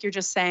not like you're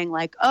just saying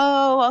like,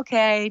 oh,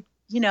 okay,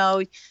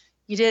 you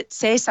did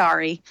say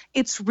sorry.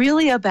 It's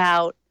really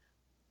about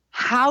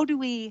how do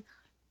we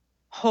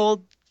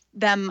hold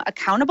them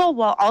accountable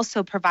while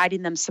also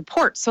providing them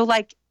support. So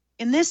like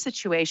in this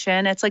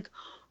situation, it's like,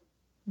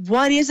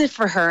 what is it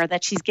for her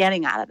that she's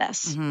getting out of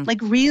this? Like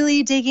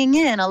really digging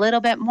in a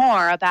little bit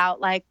more about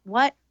like,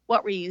 what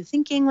were you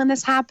thinking when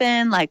this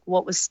happened? Like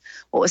what was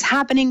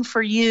happening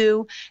for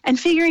you and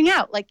figuring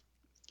out like,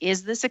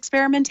 is this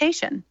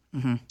experimentation?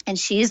 And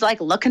she's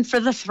like looking for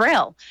the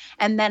thrill.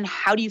 And then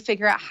how do you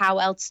figure out how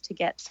else to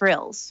get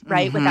thrills,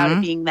 right? Without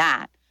it being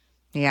that.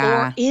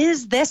 Yeah. Or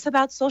is this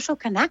about social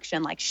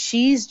connection? Like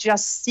she's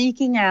just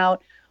seeking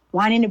out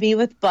wanting to be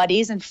with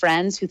buddies and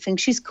friends who think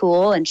she's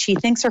cool and she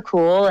thinks are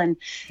cool. And,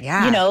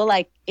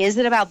 like, is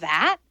it about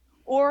that?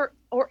 Or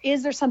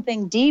is there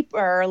something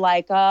deeper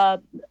like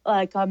a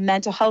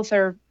mental health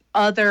or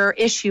other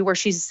issue where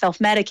she's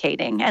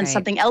self-medicating and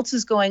something else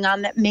is going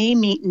on that may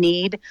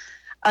need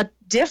a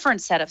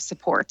different set of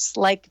supports,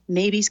 like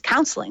maybe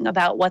counseling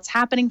about what's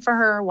happening for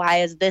her. Why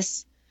is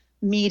this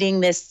meeting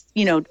this,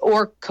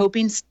 or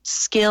coping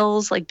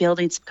skills, like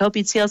building some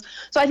coping skills.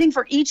 So I think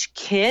for each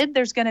kid,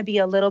 there's going to be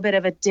a little bit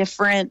of a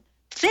different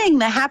thing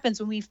that happens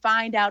when we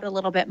find out a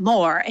little bit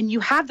more and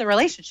you have the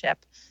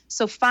relationship.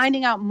 So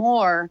finding out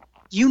more,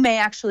 you may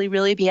actually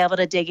really be able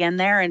to dig in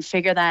there and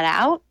figure that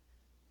out.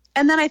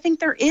 And then I think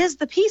there is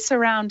the piece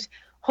around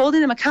holding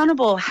them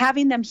accountable,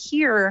 having them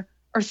hear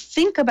or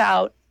think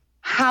about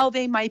how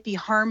they might be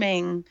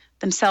harming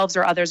themselves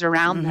or others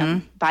around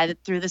them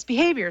through this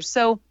behavior.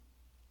 So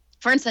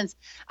for instance,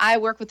 I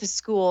work with a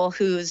school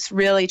who's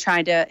really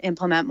trying to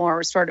implement more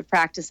restorative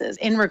practices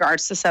in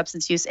regards to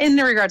substance use, in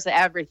regards to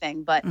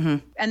everything, but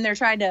and they're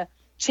trying to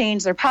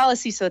change their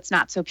policy so it's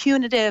not so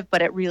punitive,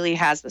 but it really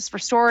has this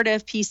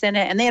restorative piece in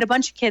it. And they had a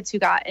bunch of kids who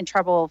got in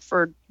trouble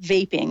for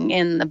vaping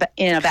in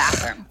a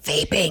bathroom.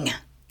 Vaping.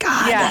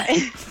 God. Yeah.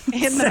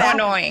 So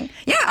annoying.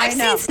 Yeah, I've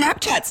seen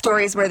Snapchat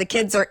stories where the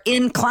kids are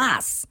in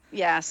class.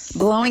 Yes.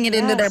 Blowing it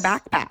into their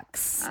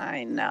backpacks.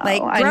 I know.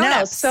 Like, I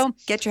know. So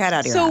get your head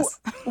out of your ass.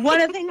 So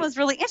one of the things was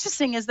really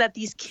interesting is that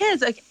these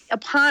kids,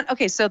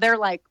 so they're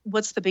like,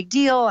 what's the big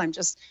deal? I'm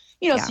just,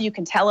 so you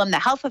can tell them the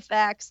health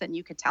effects and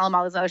you can tell them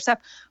all this other stuff.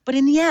 But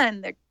in the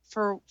end,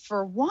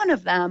 for one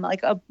of them,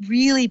 like a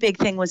really big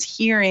thing was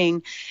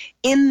hearing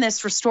in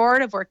this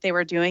restorative work they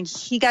were doing,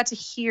 he got to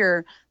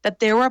hear that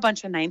there were a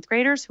bunch of ninth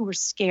graders who were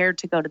scared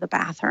to go to the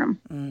bathroom.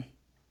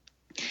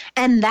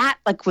 And that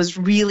was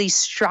really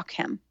struck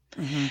him.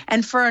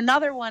 And for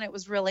another one, it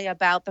was really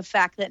about the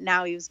fact that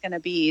now he was going to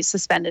be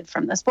suspended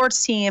from the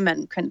sports team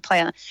and couldn't play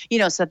on,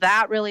 so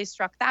that really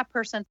struck that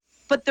person.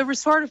 But the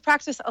restorative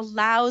practice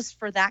allows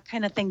for that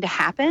kind of thing to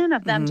happen,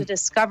 of them to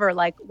discover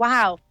like,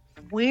 wow,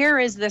 where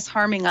is this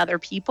harming other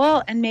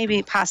people and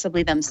maybe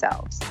possibly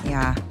themselves?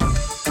 Yeah.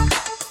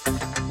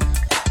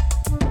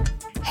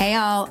 Hey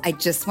all, I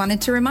just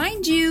wanted to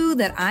remind you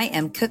that I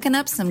am cooking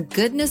up some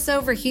goodness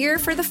over here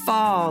for the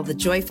fall. The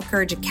Joyful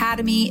Courage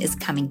Academy is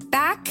coming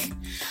back.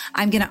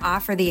 I'm going to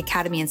offer the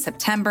Academy in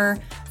September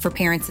for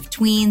parents of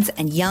tweens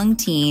and young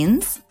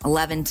teens,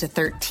 11 to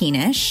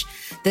 13-ish.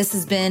 This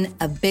has been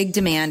a big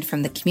demand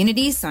from the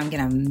community, so I'm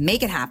going to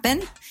make it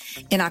happen.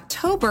 In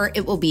October,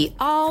 it will be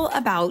all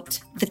about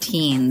the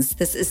teens.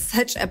 This is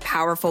such a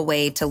powerful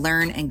way to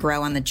learn and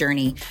grow on the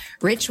journey,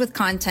 rich with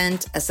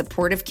content, a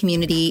supportive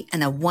community,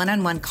 and a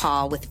one-on-one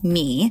call with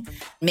me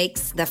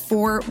makes the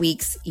 4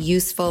 weeks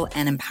useful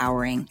and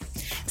empowering.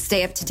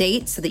 Stay up to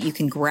date so that you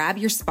can grab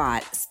your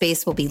spot.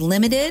 Space will be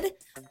limited.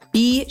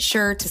 Be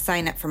sure to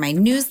sign up for my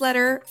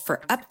newsletter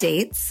for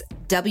updates,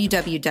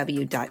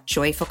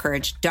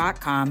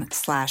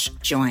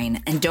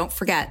 www.joyfulcourage.com/join. And don't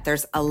forget,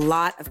 there's a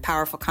lot of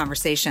powerful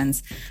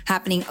conversations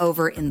happening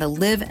over in the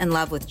Live and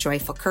Love with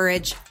Joyful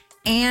Courage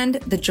and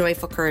the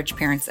Joyful Courage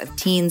Parents of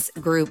Teens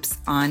groups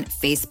on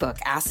Facebook.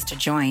 Ask to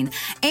join.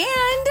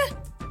 And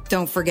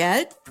don't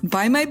forget,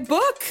 buy my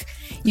book.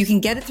 You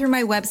can get it through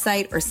my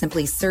website or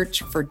simply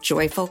search for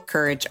Joyful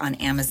Courage on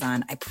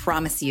Amazon. I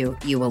promise you,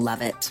 you will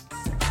love it.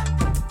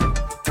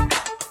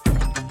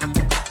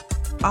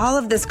 All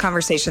of this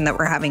conversation that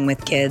we're having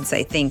with kids,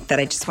 I think that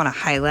I just want to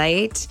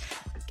highlight,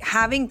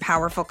 having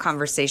powerful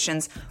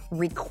conversations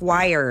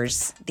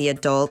requires the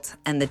adult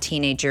and the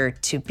teenager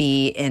to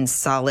be in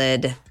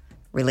solid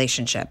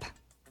relationship.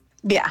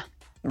 Yeah.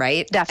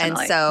 Right?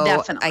 Definitely. And so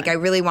definitely.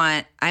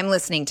 I'm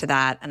listening to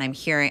that and I'm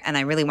hearing, and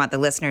I really want the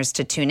listeners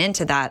to tune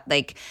into that.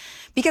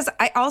 Because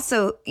I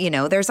also,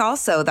 there's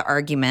also the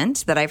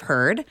argument that I've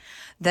heard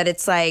that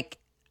it's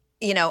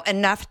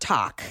enough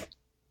talk.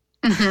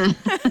 Mm-hmm.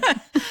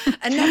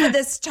 Enough of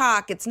this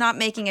talk. It's not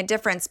making a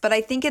difference. But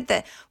I think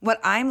what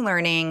I'm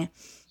learning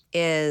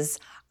is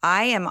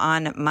I am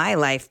on my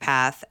life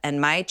path and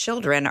my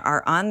children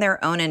are on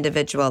their own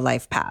individual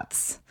life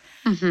paths.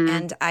 Mm-hmm.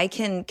 And I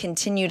can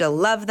continue to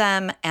love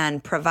them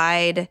and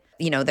provide,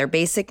 their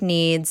basic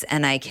needs.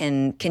 And I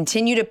can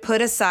continue to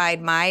put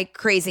aside my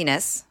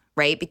craziness,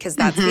 right? Because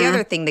that's the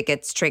other thing that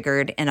gets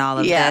triggered in all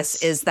of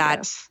this is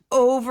that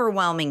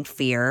overwhelming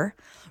fear,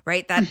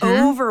 right? That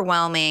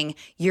overwhelming,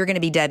 you're going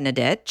to be dead in a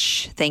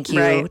ditch. Thank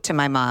you to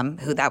my mom,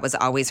 who that was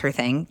always her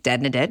thing, dead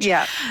in a ditch.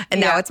 Yeah.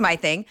 And now it's my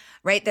thing,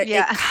 right? That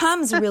it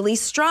comes really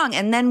strong.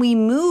 And then we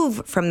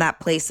move from that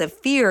place of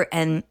fear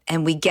and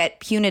we get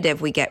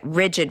punitive, we get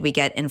rigid, we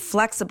get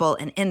inflexible.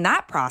 And in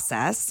that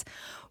process,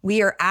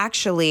 we are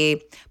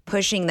actually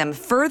pushing them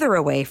further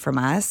away from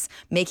us,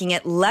 making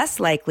it less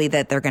likely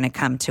that they're going to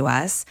come to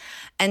us.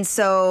 And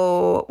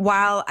so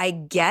while I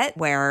get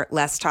where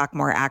less talk,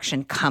 more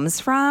action comes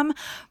from,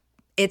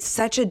 it's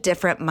such a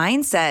different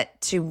mindset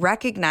to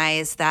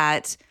recognize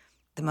that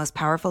the most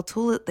powerful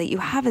tool that you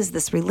have is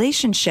this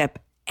relationship.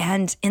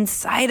 And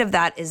inside of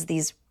that is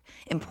these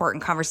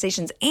important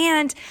conversations.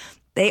 And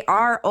they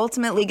are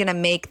ultimately going to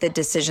make the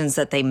decisions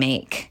that they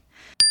make.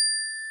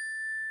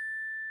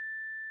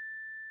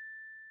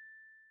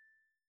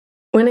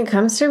 When it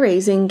comes to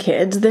raising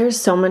kids, there's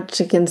so much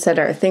to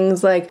consider.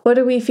 Things like, what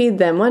do we feed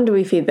them? When do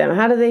we feed them?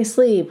 How do they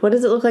sleep? What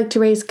does it look like to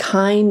raise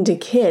kind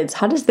kids?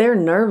 How does their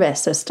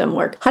nervous system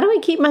work? How do I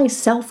keep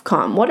myself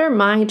calm? What are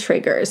my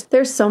triggers?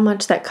 There's so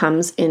much that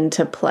comes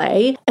into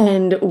play,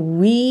 and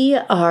we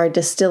are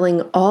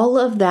distilling all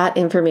of that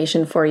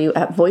information for you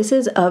at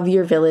Voices of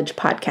Your Village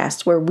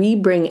podcast, where we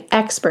bring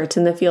experts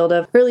in the field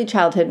of early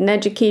childhood and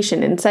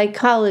education and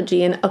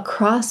psychology and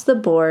across the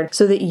board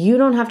so that you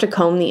don't have to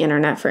comb the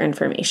internet for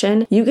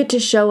information. You get to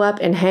show up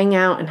and hang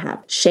out and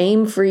have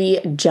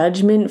shame-free,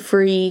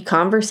 judgment-free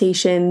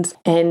conversations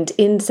and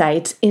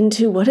insights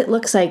into what it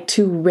looks like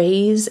to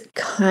raise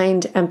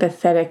kind,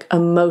 empathetic,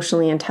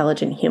 emotionally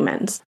intelligent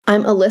humans.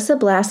 I'm Alyssa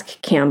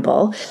Blask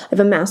Campbell. I have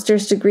a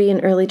master's degree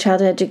in early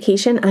childhood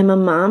education. I'm a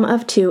mom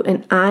of 2,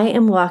 and I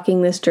am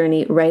walking this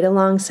journey right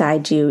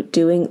alongside you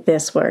doing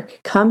this work.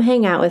 Come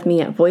hang out with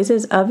me at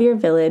Voices of Your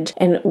Village,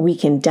 and we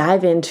can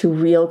dive into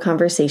real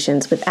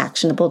conversations with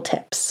actionable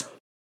tips.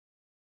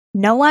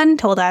 No one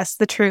told us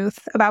the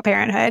truth about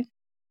parenthood.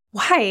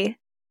 Why?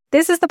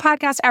 This is the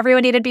podcast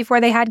everyone needed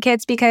before they had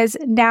kids, because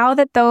now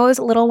that those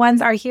little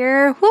ones are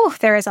here,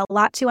 there is a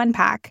lot to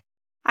unpack.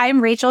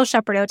 I'm Rachel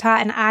Shepardota,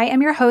 and I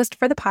am your host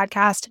for the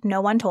podcast No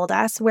One Told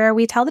Us, where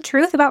we tell the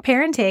truth about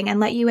parenting and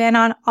let you in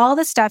on all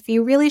the stuff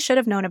you really should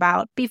have known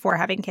about before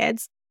having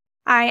kids.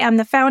 I am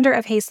the founder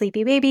of Hey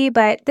Sleepy Baby,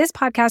 but this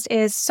podcast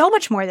is so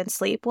much more than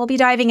sleep. We'll be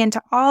diving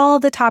into all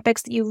the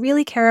topics that you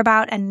really care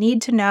about and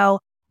need to know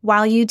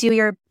while you do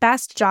your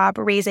best job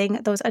raising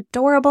those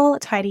adorable,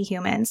 tiny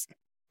humans.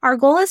 Our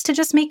goal is to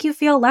just make you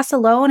feel less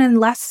alone and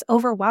less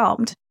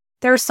overwhelmed.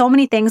 There are so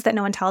many things that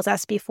no one tells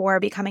us before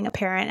becoming a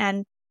parent,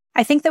 and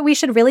I think that we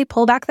should really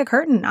pull back the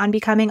curtain on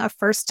becoming a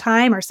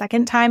first-time or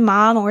second-time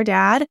mom or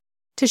dad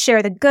to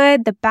share the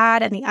good, the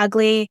bad, and the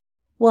ugly.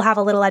 We'll have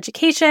a little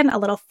education, a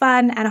little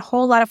fun, and a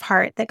whole lot of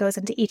heart that goes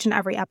into each and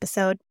every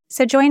episode.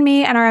 So join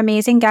me and our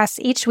amazing guests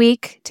each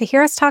week to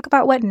hear us talk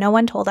about what no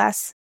one told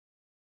us.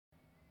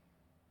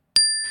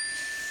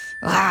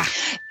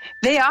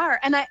 They are.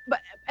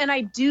 And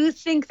I do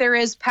think there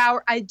is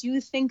power. I do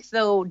think,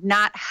 though,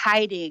 not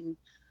hiding.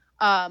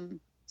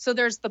 So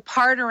there's the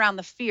part around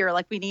the fear,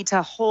 like we need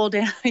to hold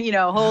in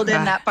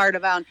that part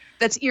about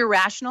that's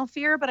irrational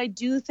fear. But I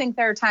do think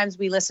there are times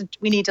we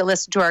need to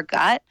listen to our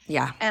gut.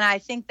 Yeah. And I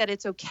think that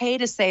it's okay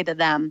to say to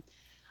them,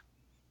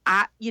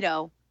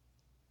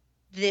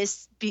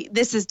 this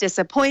is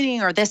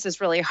disappointing, or this is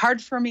really hard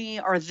for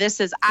me, or this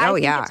is, I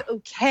think it's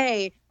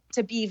okay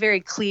to be very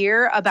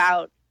clear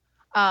about,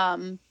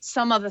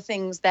 some of the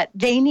things that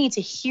they need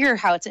to hear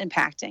how it's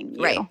impacting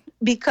you. Right.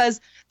 Because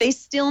they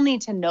still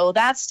need to know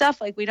that stuff.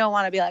 Like, we don't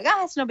want to be like,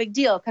 it's no big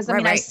deal. Because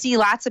I see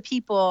lots of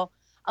people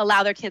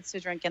allow their kids to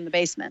drink in the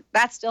basement.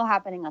 That's still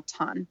happening a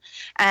ton.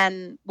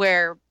 And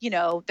where,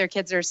 their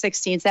kids are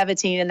 16,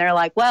 17, and they're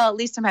like, well, at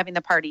least I'm having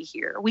the party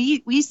here.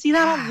 We see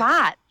that a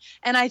lot.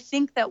 And I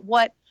think that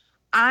what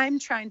we're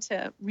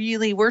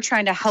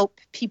trying to help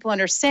people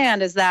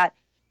understand is that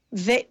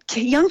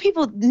young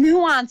people,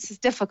 nuance is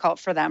difficult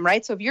for them,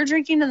 right? So if you're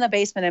drinking in the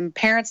basement and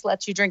parents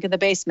let you drink in the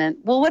basement,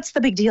 well, what's the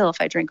big deal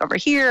if I drink over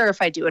here or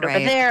if I do it over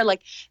there?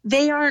 Like,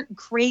 they aren't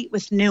great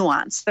with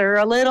nuance. They're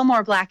a little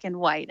more black and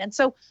white. And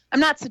so I'm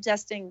not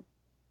suggesting,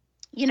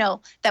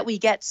 that we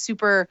get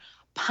super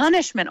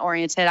punishment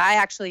oriented. I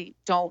actually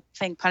don't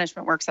think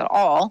punishment works at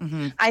all.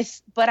 Mm-hmm.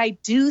 But I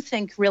do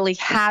think really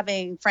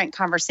having frank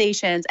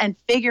conversations and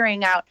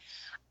figuring out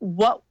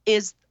what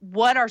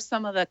are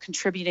some of the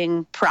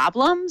contributing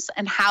problems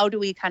and how do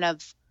we kind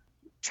of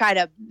try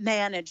to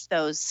manage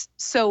those.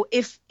 So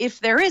if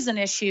there is an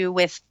issue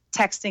with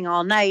texting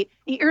all night,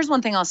 here's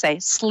one thing I'll say: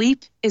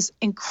 sleep is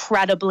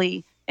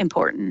incredibly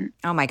important.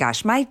 Oh my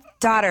gosh. My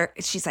daughter,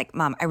 she's like,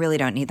 Mom, I really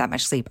don't need that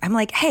much sleep. I'm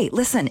like, hey,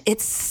 listen,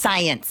 it's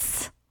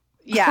science.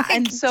 Yeah.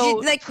 And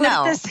so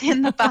put this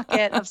in the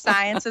bucket of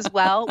science as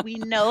well. We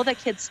know that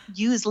kids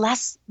use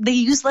less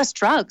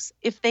drugs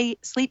if they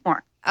sleep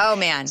more. Oh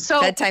man. So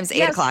bedtime's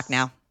 8 o'clock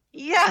now.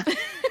 Yeah. But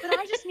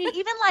I just mean,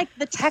 even like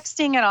the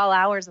texting at all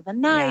hours of the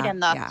night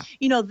and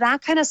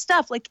that kind of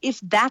stuff. Like, if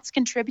that's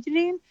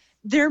contributing,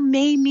 there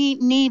may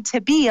need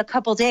to be a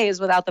couple days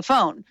without the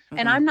phone. Mm-hmm.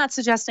 And I'm not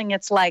suggesting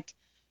it's like,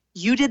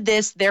 you did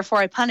this, therefore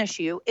I punish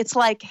you. It's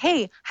like,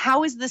 hey,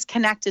 how is this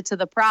connected to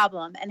the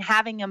problem? And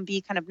having them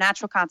be kind of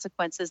natural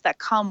consequences that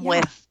come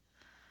with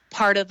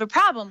part of the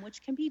problem,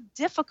 which can be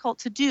difficult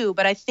to do.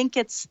 But I think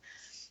it's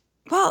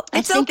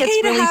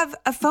okay to have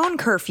a phone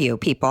curfew,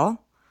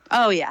 people.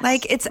 Oh, yeah.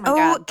 Like, it's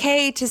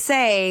okay to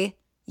say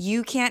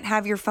you can't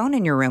have your phone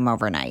in your room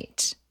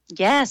overnight.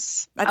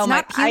 Yes. That's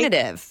not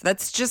punitive.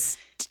 That's just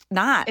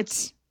not.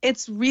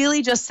 It's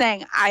really just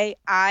saying, I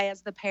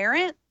as the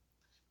parent,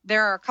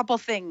 there are a couple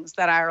things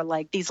that are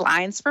like these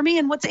lines for me.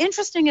 And what's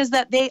interesting is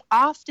that they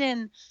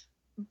often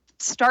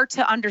start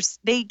to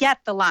they get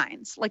the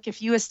lines. Like, if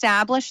you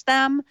establish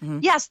them,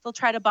 yes, they'll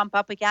try to bump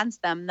up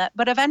against them.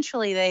 But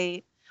eventually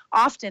they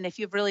often, if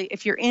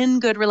you're in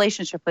good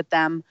relationship with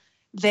them,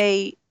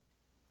 they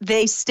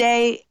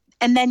stay,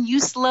 and then you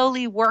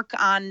slowly work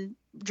on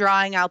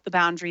drawing out the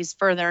boundaries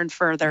further and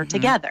further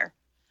together.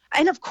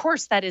 And of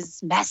course that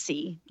is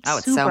messy. Oh,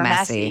 it's so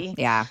messy.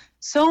 Yeah.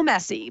 So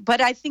messy. But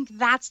I think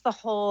that's the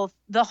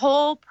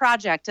whole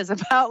project is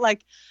about,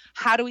 like,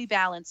 how do we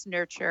balance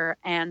nurture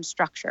and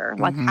structure?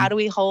 Like, how do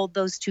we hold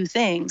those two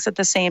things at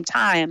the same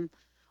time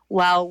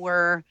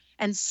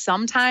and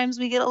sometimes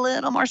we get a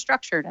little more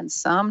structured and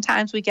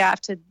sometimes we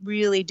have to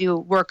really do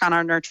work on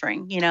our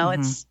nurturing.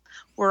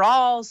 We're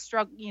all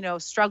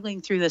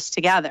struggling through this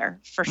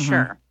together for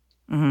sure.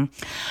 Mm-hmm.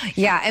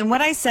 Yeah. And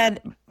what I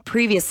said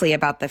previously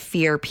about the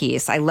fear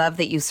piece, I love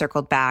that you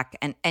circled back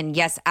and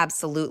yes,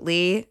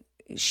 absolutely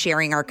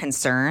sharing our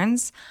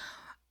concerns.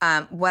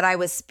 What I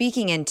was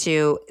speaking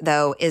into,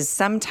 though, is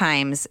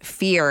sometimes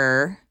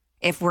fear,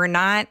 if we're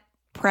not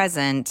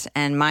present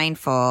and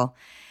mindful,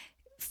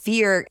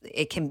 fear,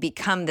 it can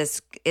become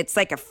it's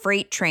like a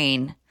freight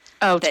train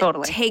that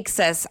totally takes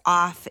us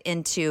off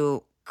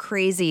into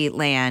crazy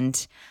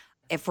land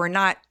if we're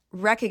not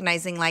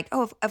recognizing, like,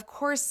 oh, of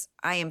course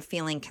I am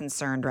feeling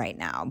concerned right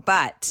now,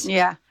 but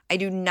I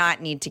do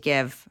not need to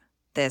give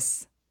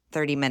this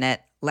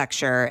 30-minute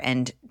lecture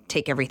and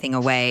take everything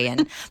away.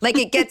 And like,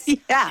 it gets,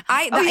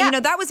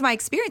 that was my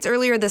experience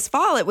earlier this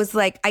fall. It was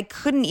like, I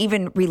couldn't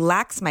even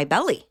relax my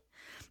belly.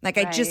 Like,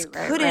 I just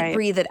couldn't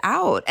breathe it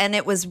out. And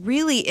it was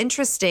really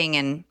interesting.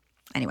 And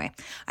anyway,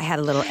 I had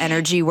a little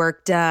energy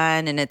work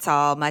done and it's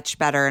all much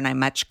better and I'm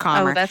much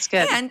calmer. Oh, that's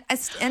good.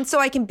 And so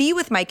I can be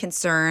with my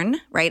concern,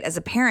 right? As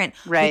a parent,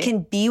 we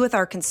can be with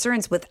our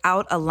concerns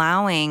without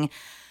allowing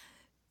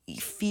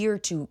fear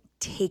to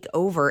take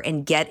over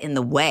and get in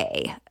the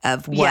way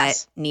of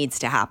what needs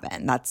to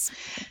happen. That's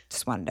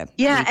just wanted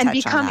to and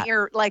become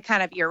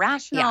kind of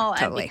irrational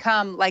and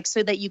become like,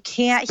 so that you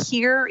can't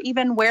hear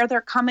even where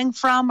they're coming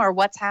from or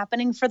what's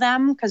happening for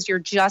them because you're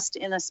just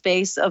in a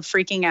space of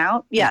freaking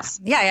out.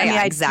 Yes.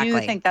 Yeah, exactly. I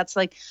do think that's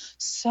like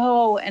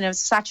and it's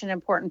such an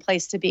important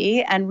place to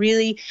be, and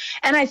really,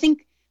 and I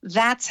think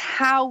that's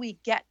how we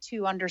get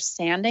to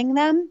understanding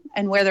them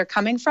and where they're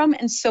coming from,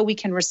 and so we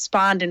can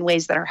respond in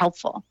ways that are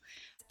helpful.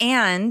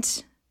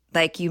 And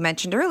like you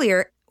mentioned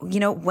earlier,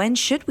 when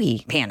should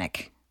we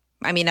panic?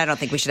 I mean, I don't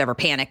think we should ever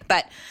panic,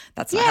 but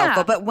that's not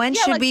helpful. But when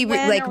should we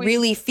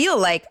really feel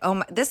like,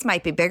 this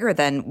might be bigger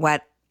than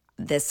what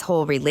this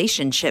whole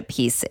relationship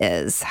piece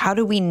is? How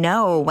do we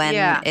know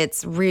when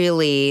it's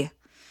really,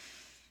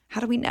 how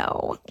do we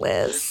know,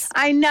 Liz?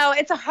 I know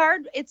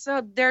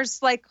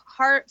there's like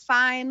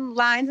fine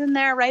lines in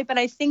there, right? But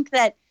I think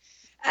that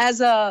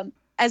as a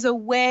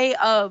way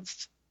of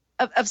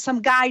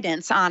some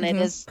guidance on it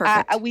is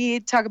we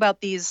talk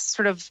about these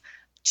sort of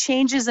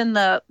changes in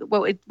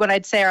what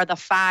I'd say are the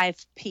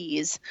 5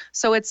 Ps.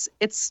 So it's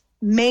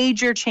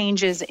major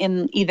changes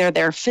in either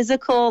their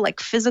physical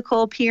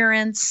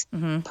appearance,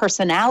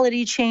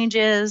 personality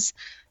changes,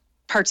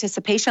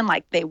 participation,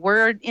 like they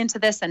were into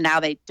this and now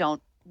they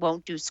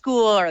won't do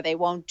school, or they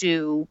won't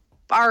do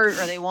art,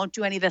 or they won't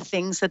do any of the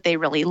things that they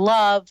really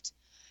loved.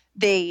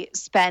 They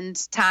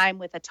spend time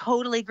with a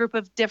totally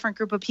different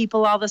group of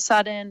people all of a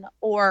sudden,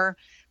 or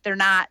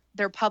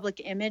their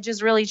public image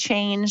has really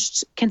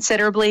changed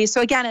considerably.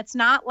 So again, it's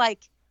not like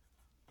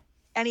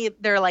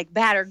they're like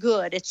bad or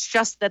good. It's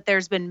just that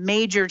there's been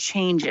major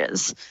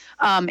changes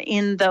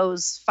in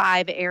those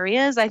 5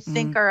 areas, I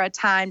think are a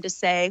time to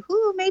say,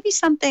 maybe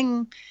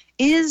something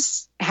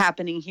is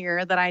happening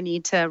here that I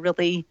need to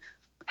really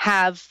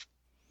have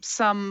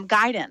some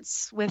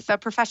guidance with a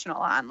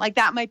professional on. Like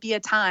that might be a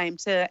time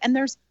and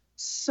there's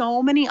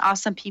so many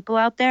awesome people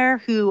out there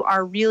who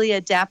are really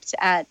adept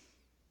at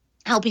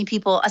helping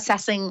people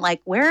assessing,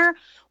 like, where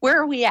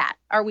are we at?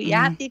 Are we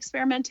at the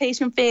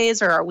experimentation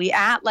phase, or are we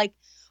at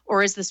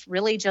or is this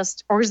really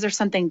or is there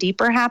something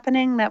deeper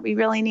happening that we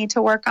really need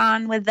to work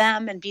on with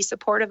them and be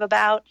supportive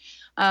about?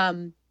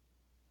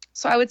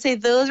 So I would say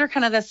those are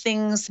kind of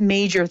the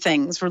major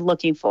things we're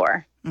looking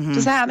for.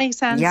 Does that make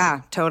sense?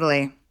 Yeah,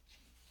 totally.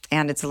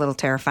 And it's a little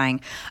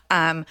terrifying,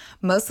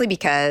 mostly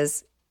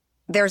because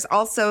there's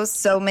also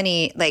so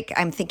many,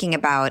 I'm thinking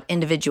about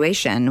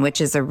individuation,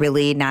 which is a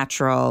really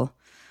natural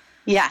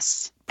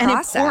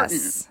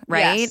process,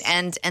 right?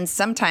 Yes. And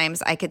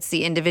sometimes I could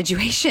see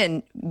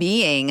individuation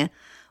being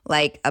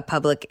like a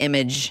public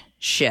image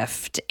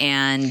shift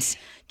and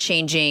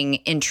changing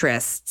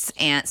interests.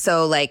 And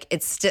so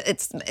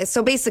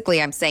so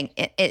basically I'm saying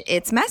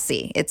it's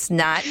messy. It's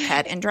not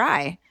cut and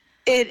dry.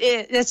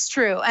 It's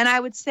true. And I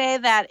would say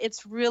that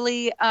it's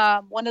really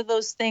one of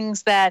those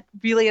things that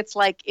really it's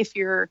like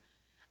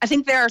I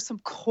think there are some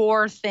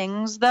core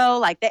things though,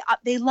 like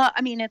they love,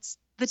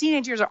 the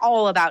teenagers are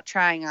all about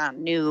trying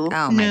on new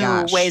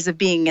ways of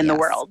being in the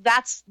world.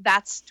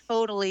 That's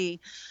totally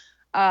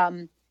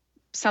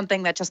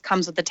something that just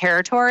comes with the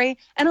territory.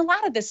 And a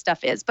lot of this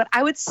stuff is, but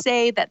I would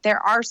say that there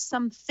are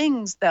some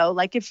things though,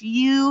 like if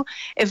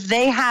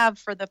they have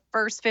for the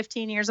first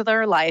 15 years of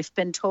their life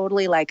been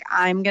totally like,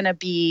 I'm going to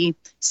be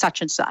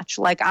such and such,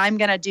 like I'm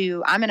going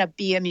to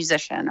be a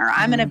musician, or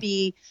I'm going to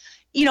be,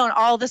 and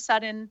all of a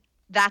sudden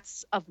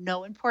that's of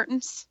no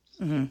importance.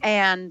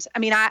 And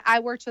I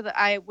worked with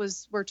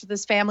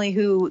this family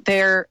who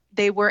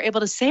they were able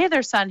to save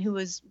their son, who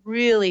was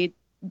really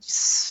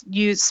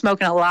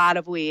smoking a lot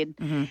of weed,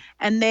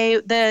 and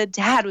the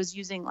dad was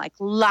using like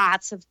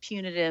lots of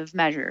punitive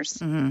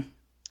measures, and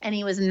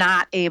he was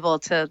not able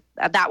to.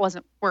 That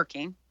wasn't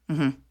working,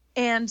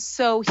 and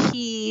so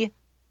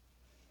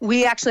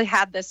we actually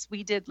had this.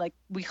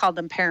 We called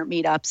them parent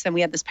meetups, and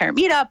we had this parent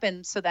meetup,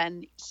 and so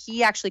then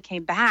he actually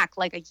came back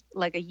like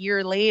a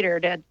year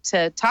later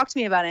to talk to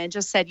me about it, and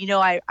just said,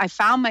 I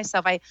found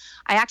myself. I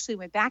actually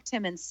went back to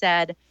him and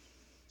said,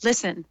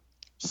 listen,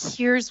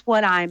 here's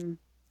what I'm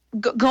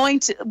going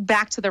to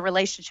back to the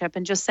relationship,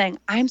 and just saying,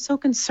 I'm so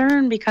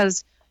concerned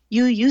because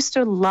you used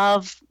to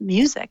love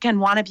music and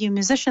want to be a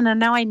musician, and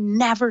now I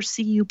never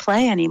see you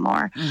play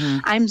anymore.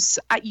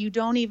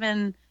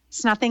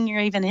 It's nothing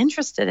you're even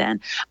interested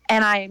in.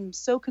 And I'm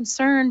so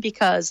concerned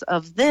because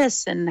of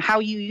this and how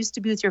you used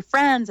to be with your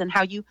friends and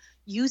how you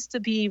used to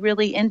be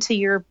really into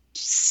your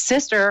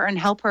sister and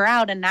help her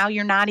out. And now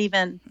you're not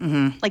even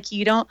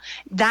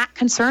that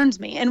concerns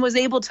me, and was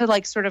able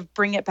to sort of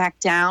bring it back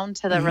down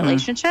to the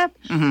relationship.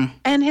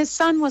 And his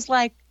son was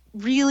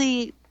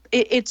really,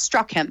 it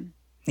struck him.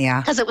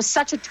 Yeah. Because it was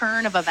such a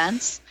turn of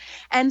events.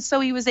 And so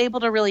he was able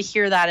to really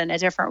hear that in a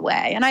different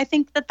way. And I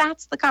think that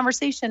that's the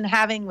conversation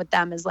having with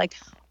them is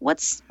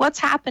what's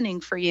happening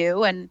for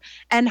you, and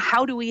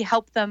how do we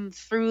help them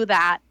through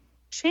that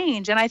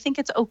change? And I think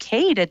it's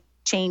okay to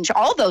change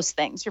all those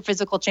things, your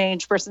physical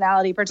change,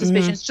 personality,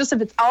 participation. It's just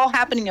if it's all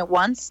happening at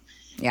once,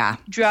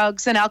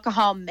 drugs and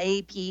alcohol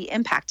may be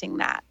impacting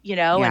that,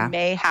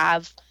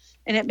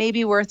 and it may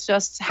be worth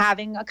just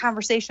having a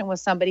conversation with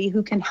somebody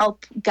who can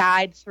help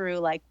guide through,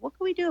 what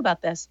can we do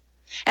about this?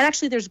 And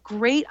actually, there's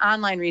great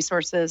online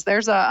resources.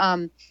 There's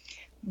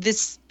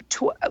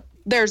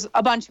there's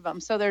a bunch of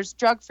them. So there's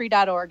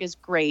drugfree.org is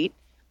great,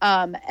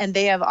 and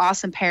they have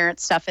awesome parent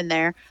stuff in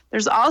there.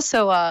 There's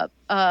also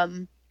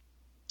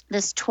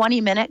this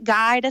 20-minute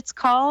guide, it's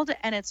called,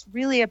 and it's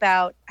really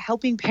about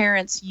helping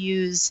parents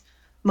use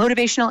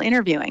motivational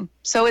interviewing.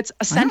 So it's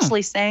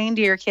essentially saying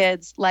to your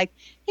kids,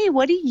 hey,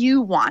 what do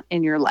you want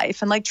in your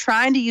life? And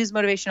trying to use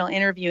motivational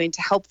interviewing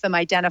to help them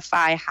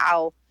identify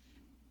how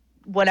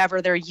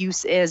whatever their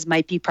use is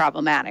might be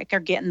problematic or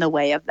get in the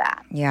way of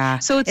that. Yeah.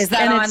 So is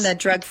that on the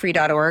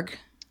drugfree.org?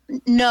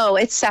 No,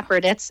 it's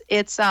separate.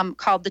 It's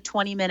called the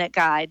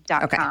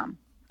 20minuteguide.com.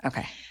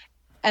 Okay.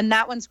 And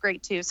that one's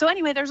great too. So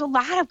anyway, there's a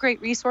lot of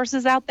great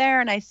resources out there.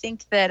 And I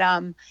think that,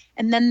 and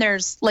then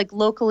there's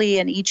locally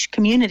in each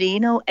community,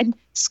 and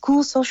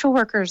school social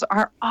workers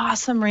are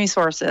awesome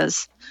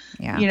resources.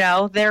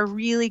 Yeah. They're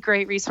really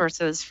great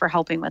resources for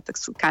helping with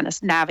this kind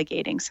of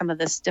navigating some of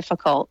this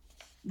difficult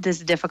this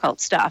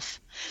difficult stuff.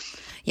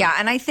 Yeah.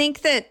 And I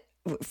think that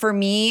for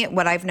me,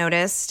 what I've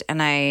noticed,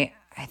 and I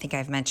think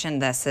I've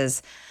mentioned this,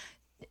 is,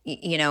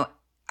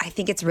 I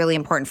think it's really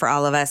important for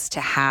all of us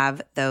to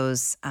have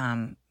those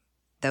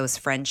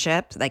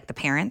friendships, like the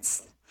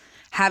parents,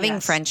 having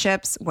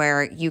friendships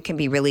where you can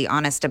be really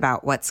honest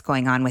about what's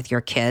going on with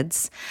your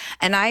kids.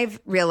 And I've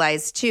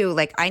realized too,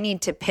 like I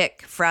need to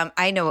pick from,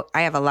 I know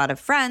I have a lot of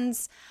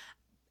friends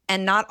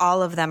and not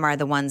all of them are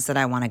the ones that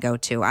I want to go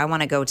to. I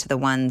want to go to the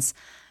ones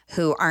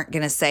who aren't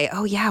going to say,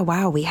 oh yeah,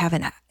 wow, we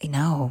haven't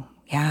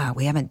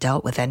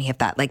dealt with any of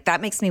that. Like that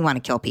makes me want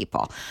to kill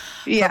people.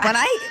 Yeah. But when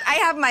I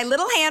have my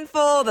little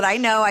handful that I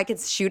know I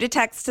could shoot a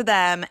text to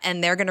them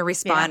and they're going to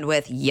respond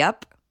with,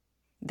 yep,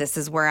 this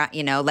is where,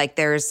 like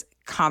there's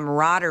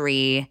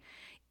camaraderie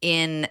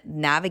in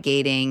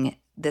navigating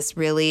this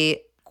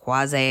really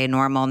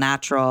quasi-normal,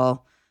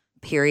 natural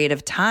period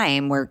of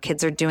time where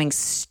kids are doing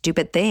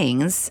stupid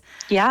things.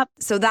 Yeah.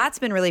 So that's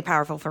been really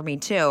powerful for me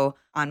too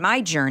on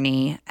my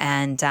journey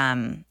and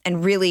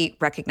really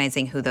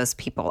recognizing who those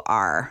people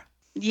are.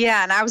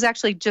 Yeah. And I was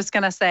actually just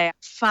going to say,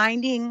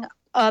 finding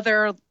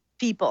other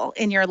people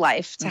in your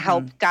life to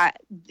help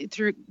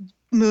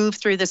move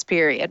through this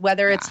period,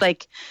 whether it's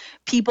like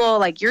people,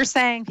 like you're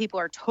saying, people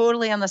are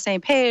totally on the same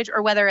page,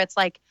 or whether it's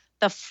like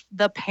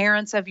the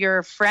parents of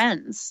your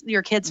friends,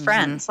 your kids'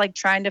 friends, like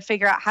trying to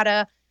figure out how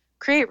to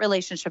create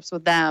relationships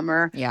with them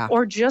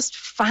or just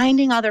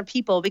finding other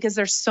people, because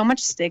there's so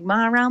much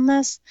stigma around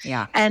this.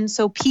 Yeah. And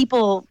so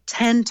people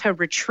tend to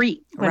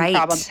retreat when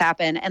problems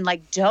happen and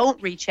like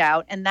don't reach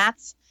out. And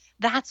that's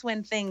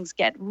when things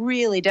get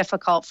really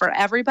difficult for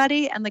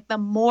everybody. And like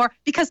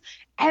because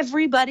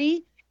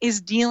everybody is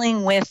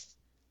dealing with,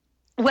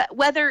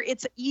 whether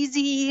it's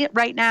easy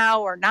right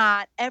now or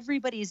not,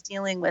 everybody's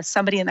dealing with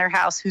somebody in their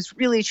house who's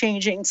really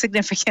changing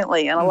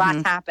significantly and a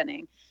lot's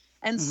happening.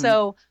 And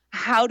so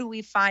how do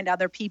we find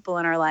other people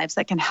in our lives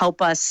that can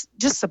help us,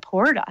 just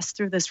support us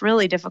through this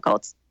really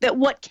difficult,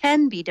 what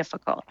can be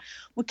difficult,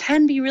 what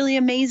can be really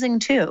amazing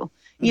too,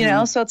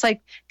 So it's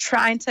like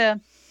trying to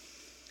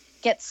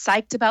get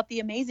psyched about the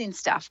amazing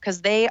stuff,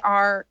 because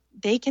they're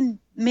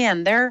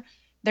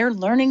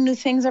learning new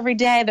things every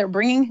day. They're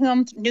bringing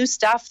home new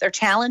stuff. They're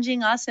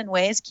challenging us in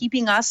ways,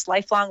 keeping us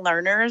lifelong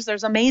learners.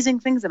 There's amazing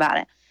things about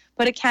it.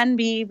 But it can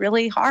be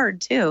really hard,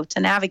 too, to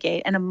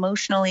navigate and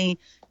emotionally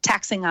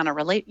taxing on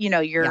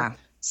your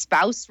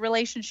spouse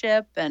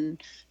relationship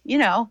and,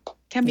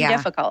 can be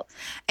difficult.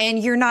 And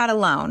you're not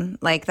alone.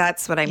 Like,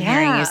 that's what I'm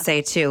hearing you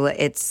say, too.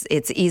 It's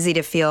easy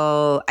to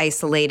feel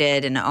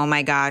isolated and, oh,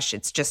 my gosh,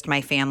 it's just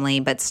my family.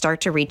 But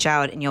start to reach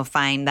out and you'll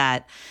find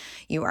that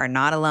you are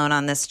not alone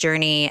on this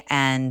journey,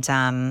 and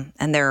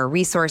there are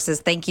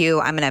resources. Thank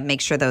you. I'm going to make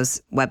sure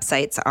those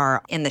websites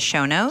are in the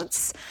show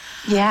notes.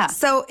 Yeah.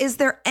 So is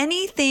there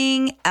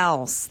anything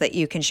else that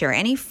you can share?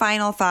 Any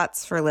final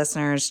thoughts for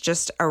listeners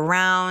just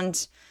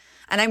around,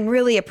 and I'm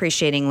really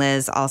appreciating,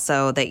 Liz,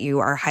 also that you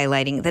are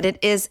highlighting that it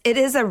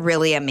is a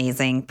really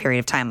amazing period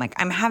of time. Like,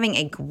 I'm having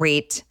a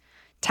great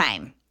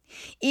time.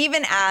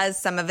 Even as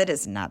some of it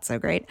is not so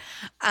great.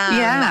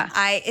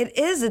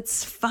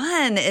 It's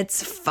fun.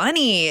 It's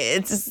funny.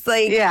 It's just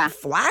like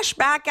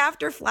flashback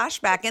after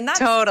flashback. And that's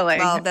totally,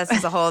 well, this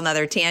is a whole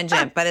nother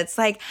tangent, but it's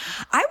like,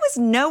 I was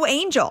no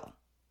angel.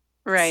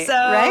 Right. So,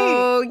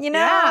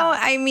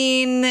 I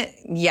mean,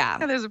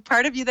 there's a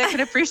part of you that can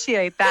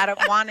appreciate that, of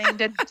wanting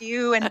to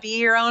do and be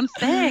your own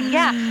thing.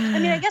 Yeah. I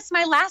mean, I guess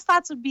my last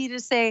thoughts would be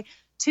to say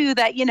too,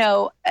 that,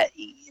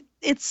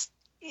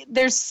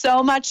 there's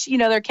so much,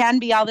 there can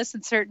be all this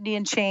uncertainty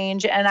and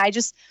change. And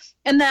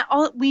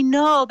we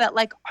know that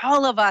like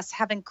all of us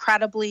have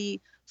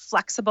incredibly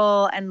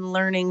flexible and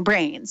learning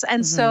brains.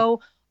 And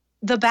so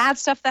the bad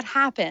stuff that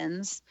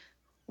happens,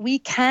 we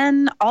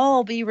can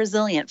all be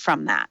resilient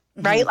from that,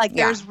 right? Like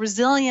there's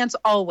resilience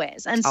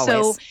always. And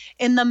so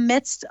in the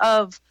midst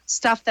of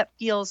stuff that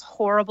feels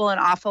horrible and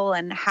awful,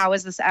 and how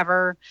is this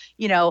ever,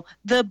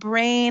 the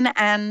brain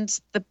and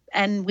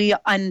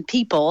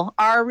people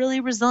are really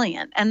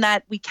resilient, and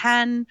that we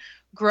can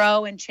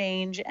grow and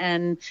change,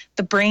 and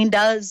the brain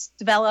does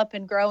develop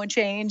and grow and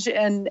change.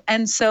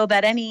 And so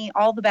that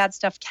all the bad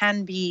stuff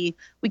we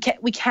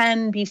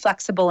can be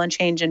flexible and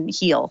change and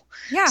heal.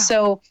 Yeah.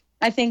 So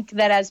I think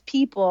that as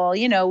people,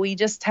 we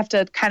just have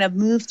to kind of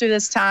move through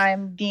this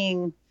time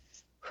being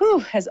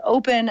as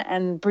open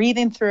and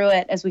breathing through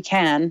it as we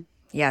can.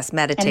 Yes.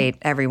 Meditate,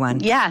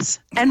 everyone. Yes.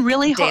 And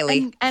really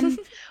daily. and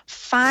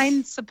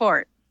find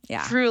support.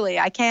 Yeah. Truly.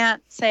 I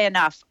can't say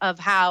enough of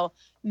how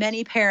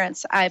many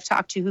parents I've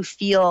talked to who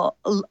feel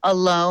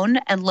alone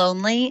and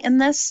lonely in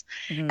this,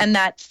 and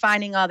that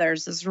finding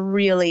others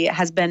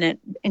has been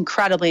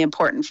incredibly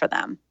important for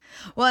them.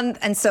 Well,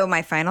 and so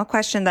my final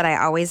question that I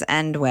always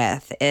end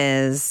with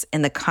is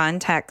in the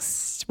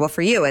context, well,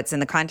 for you, it's in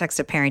the context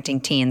of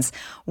parenting teens.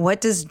 What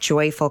does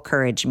joyful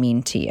courage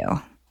mean to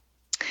you?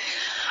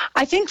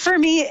 I think for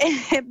me,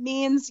 it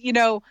means,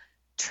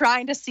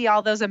 trying to see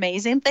all those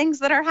amazing things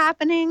that are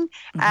happening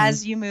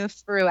as you move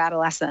through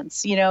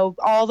adolescence,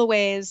 all the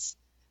ways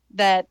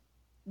that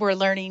We're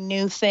learning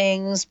new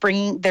things,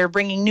 they're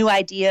bringing new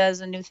ideas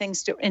and new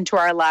things into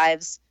our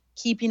lives,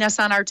 keeping us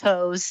on our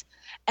toes.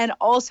 And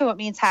also it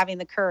means having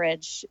the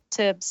courage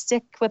to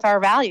stick with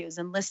our values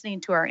and listening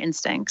to our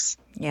instincts.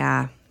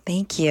 Yeah.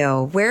 Thank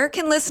you. Where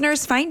can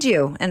listeners find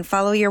you and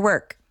follow your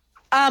work?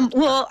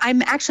 Well,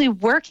 I'm actually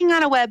working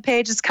on a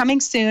webpage. It's coming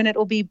soon. It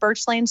will be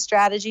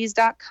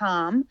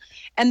birchlanestrategies.com.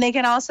 And they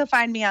can also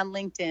find me on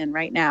LinkedIn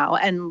right now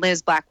and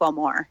Liz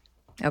Blackwell-Moore.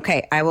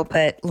 Okay, I will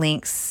put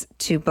links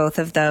to both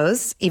of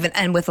those, even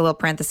and with a little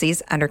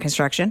parentheses, under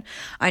construction,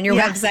 on your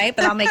website,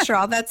 but I'll make sure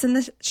all that's in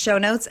the show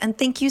notes. And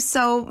thank you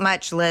so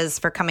much, Liz,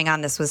 for coming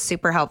on. This was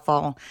super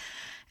helpful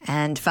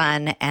and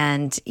fun.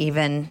 And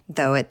even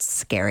though it's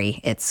scary,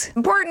 it's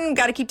important.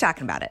 Got to keep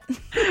talking about it.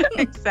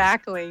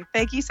 Exactly.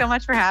 Thank you so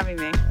much for having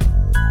me.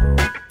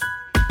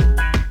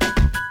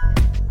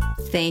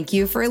 Thank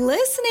you for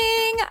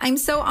listening. I'm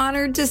so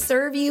honored to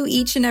serve you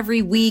each and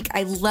every week.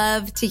 I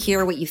love to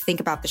hear what you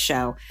think about the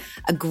show.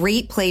 A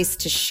great place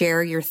to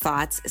share your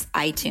thoughts is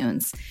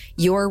iTunes.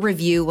 Your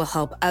review will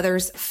help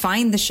others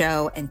find the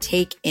show and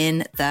take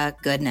in the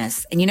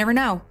goodness. And you never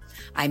know,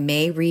 I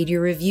may read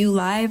your review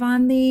live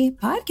on the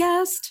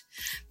podcast.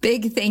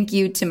 Big thank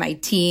you to my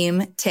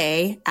team,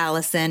 Tay,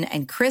 Allison,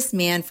 and Chris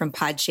Mann from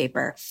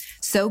Podshaper.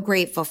 So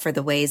grateful for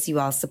the ways you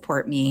all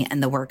support me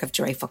and the work of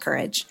Joyful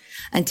Courage.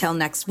 Until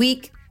next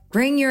week,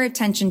 bring your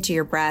attention to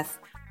your breath,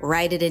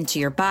 write it into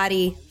your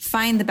body,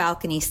 find the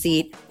balcony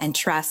seat, and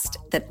trust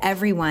that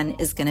everyone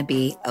is going to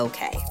be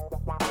okay.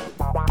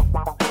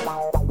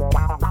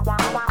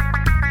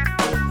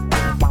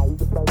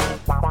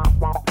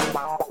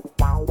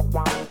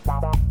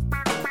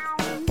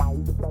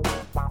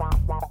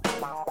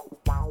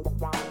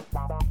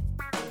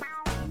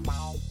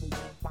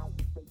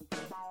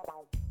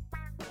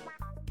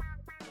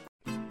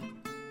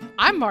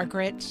 I'm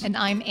Margaret. And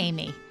I'm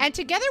Amy. And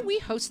together we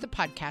host the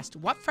podcast,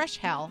 What Fresh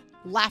Hell?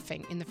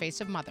 Laughing in the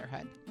Face of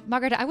Motherhood.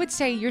 Margaret, I would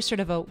say you're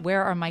sort of a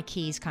where are my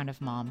keys kind of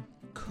mom.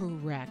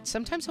 Correct.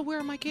 Sometimes a where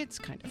are my kids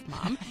kind of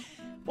mom.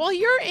 Well,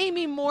 you're,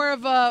 Amy, more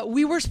of a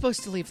we were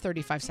supposed to leave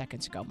 35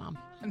 seconds ago, mom.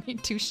 I mean,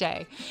 touche.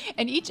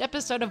 In each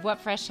episode of What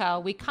Fresh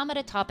Hell, we come at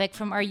a topic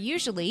from our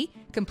usually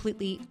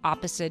completely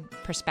opposite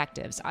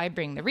perspectives. I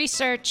bring the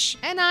research.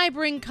 And I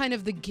bring kind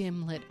of the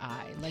gimlet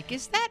eye. Like,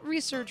 is that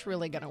research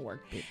really going to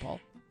work,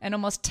 people? And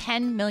almost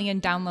 10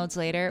 million downloads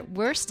later,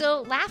 we're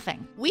still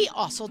laughing. We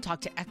also talk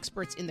to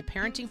experts in the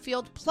parenting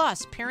field,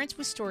 plus parents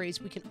with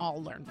stories we can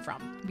all learn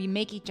from. We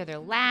make each other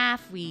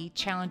laugh, we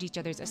challenge each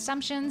other's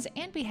assumptions,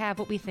 and we have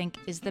what we think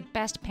is the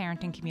best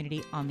parenting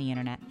community on the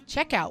internet.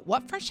 Check out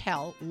What Fresh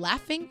Hell?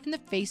 Laughing in the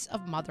Face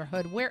of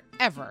Motherhood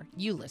wherever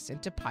you listen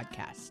to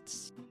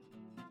podcasts.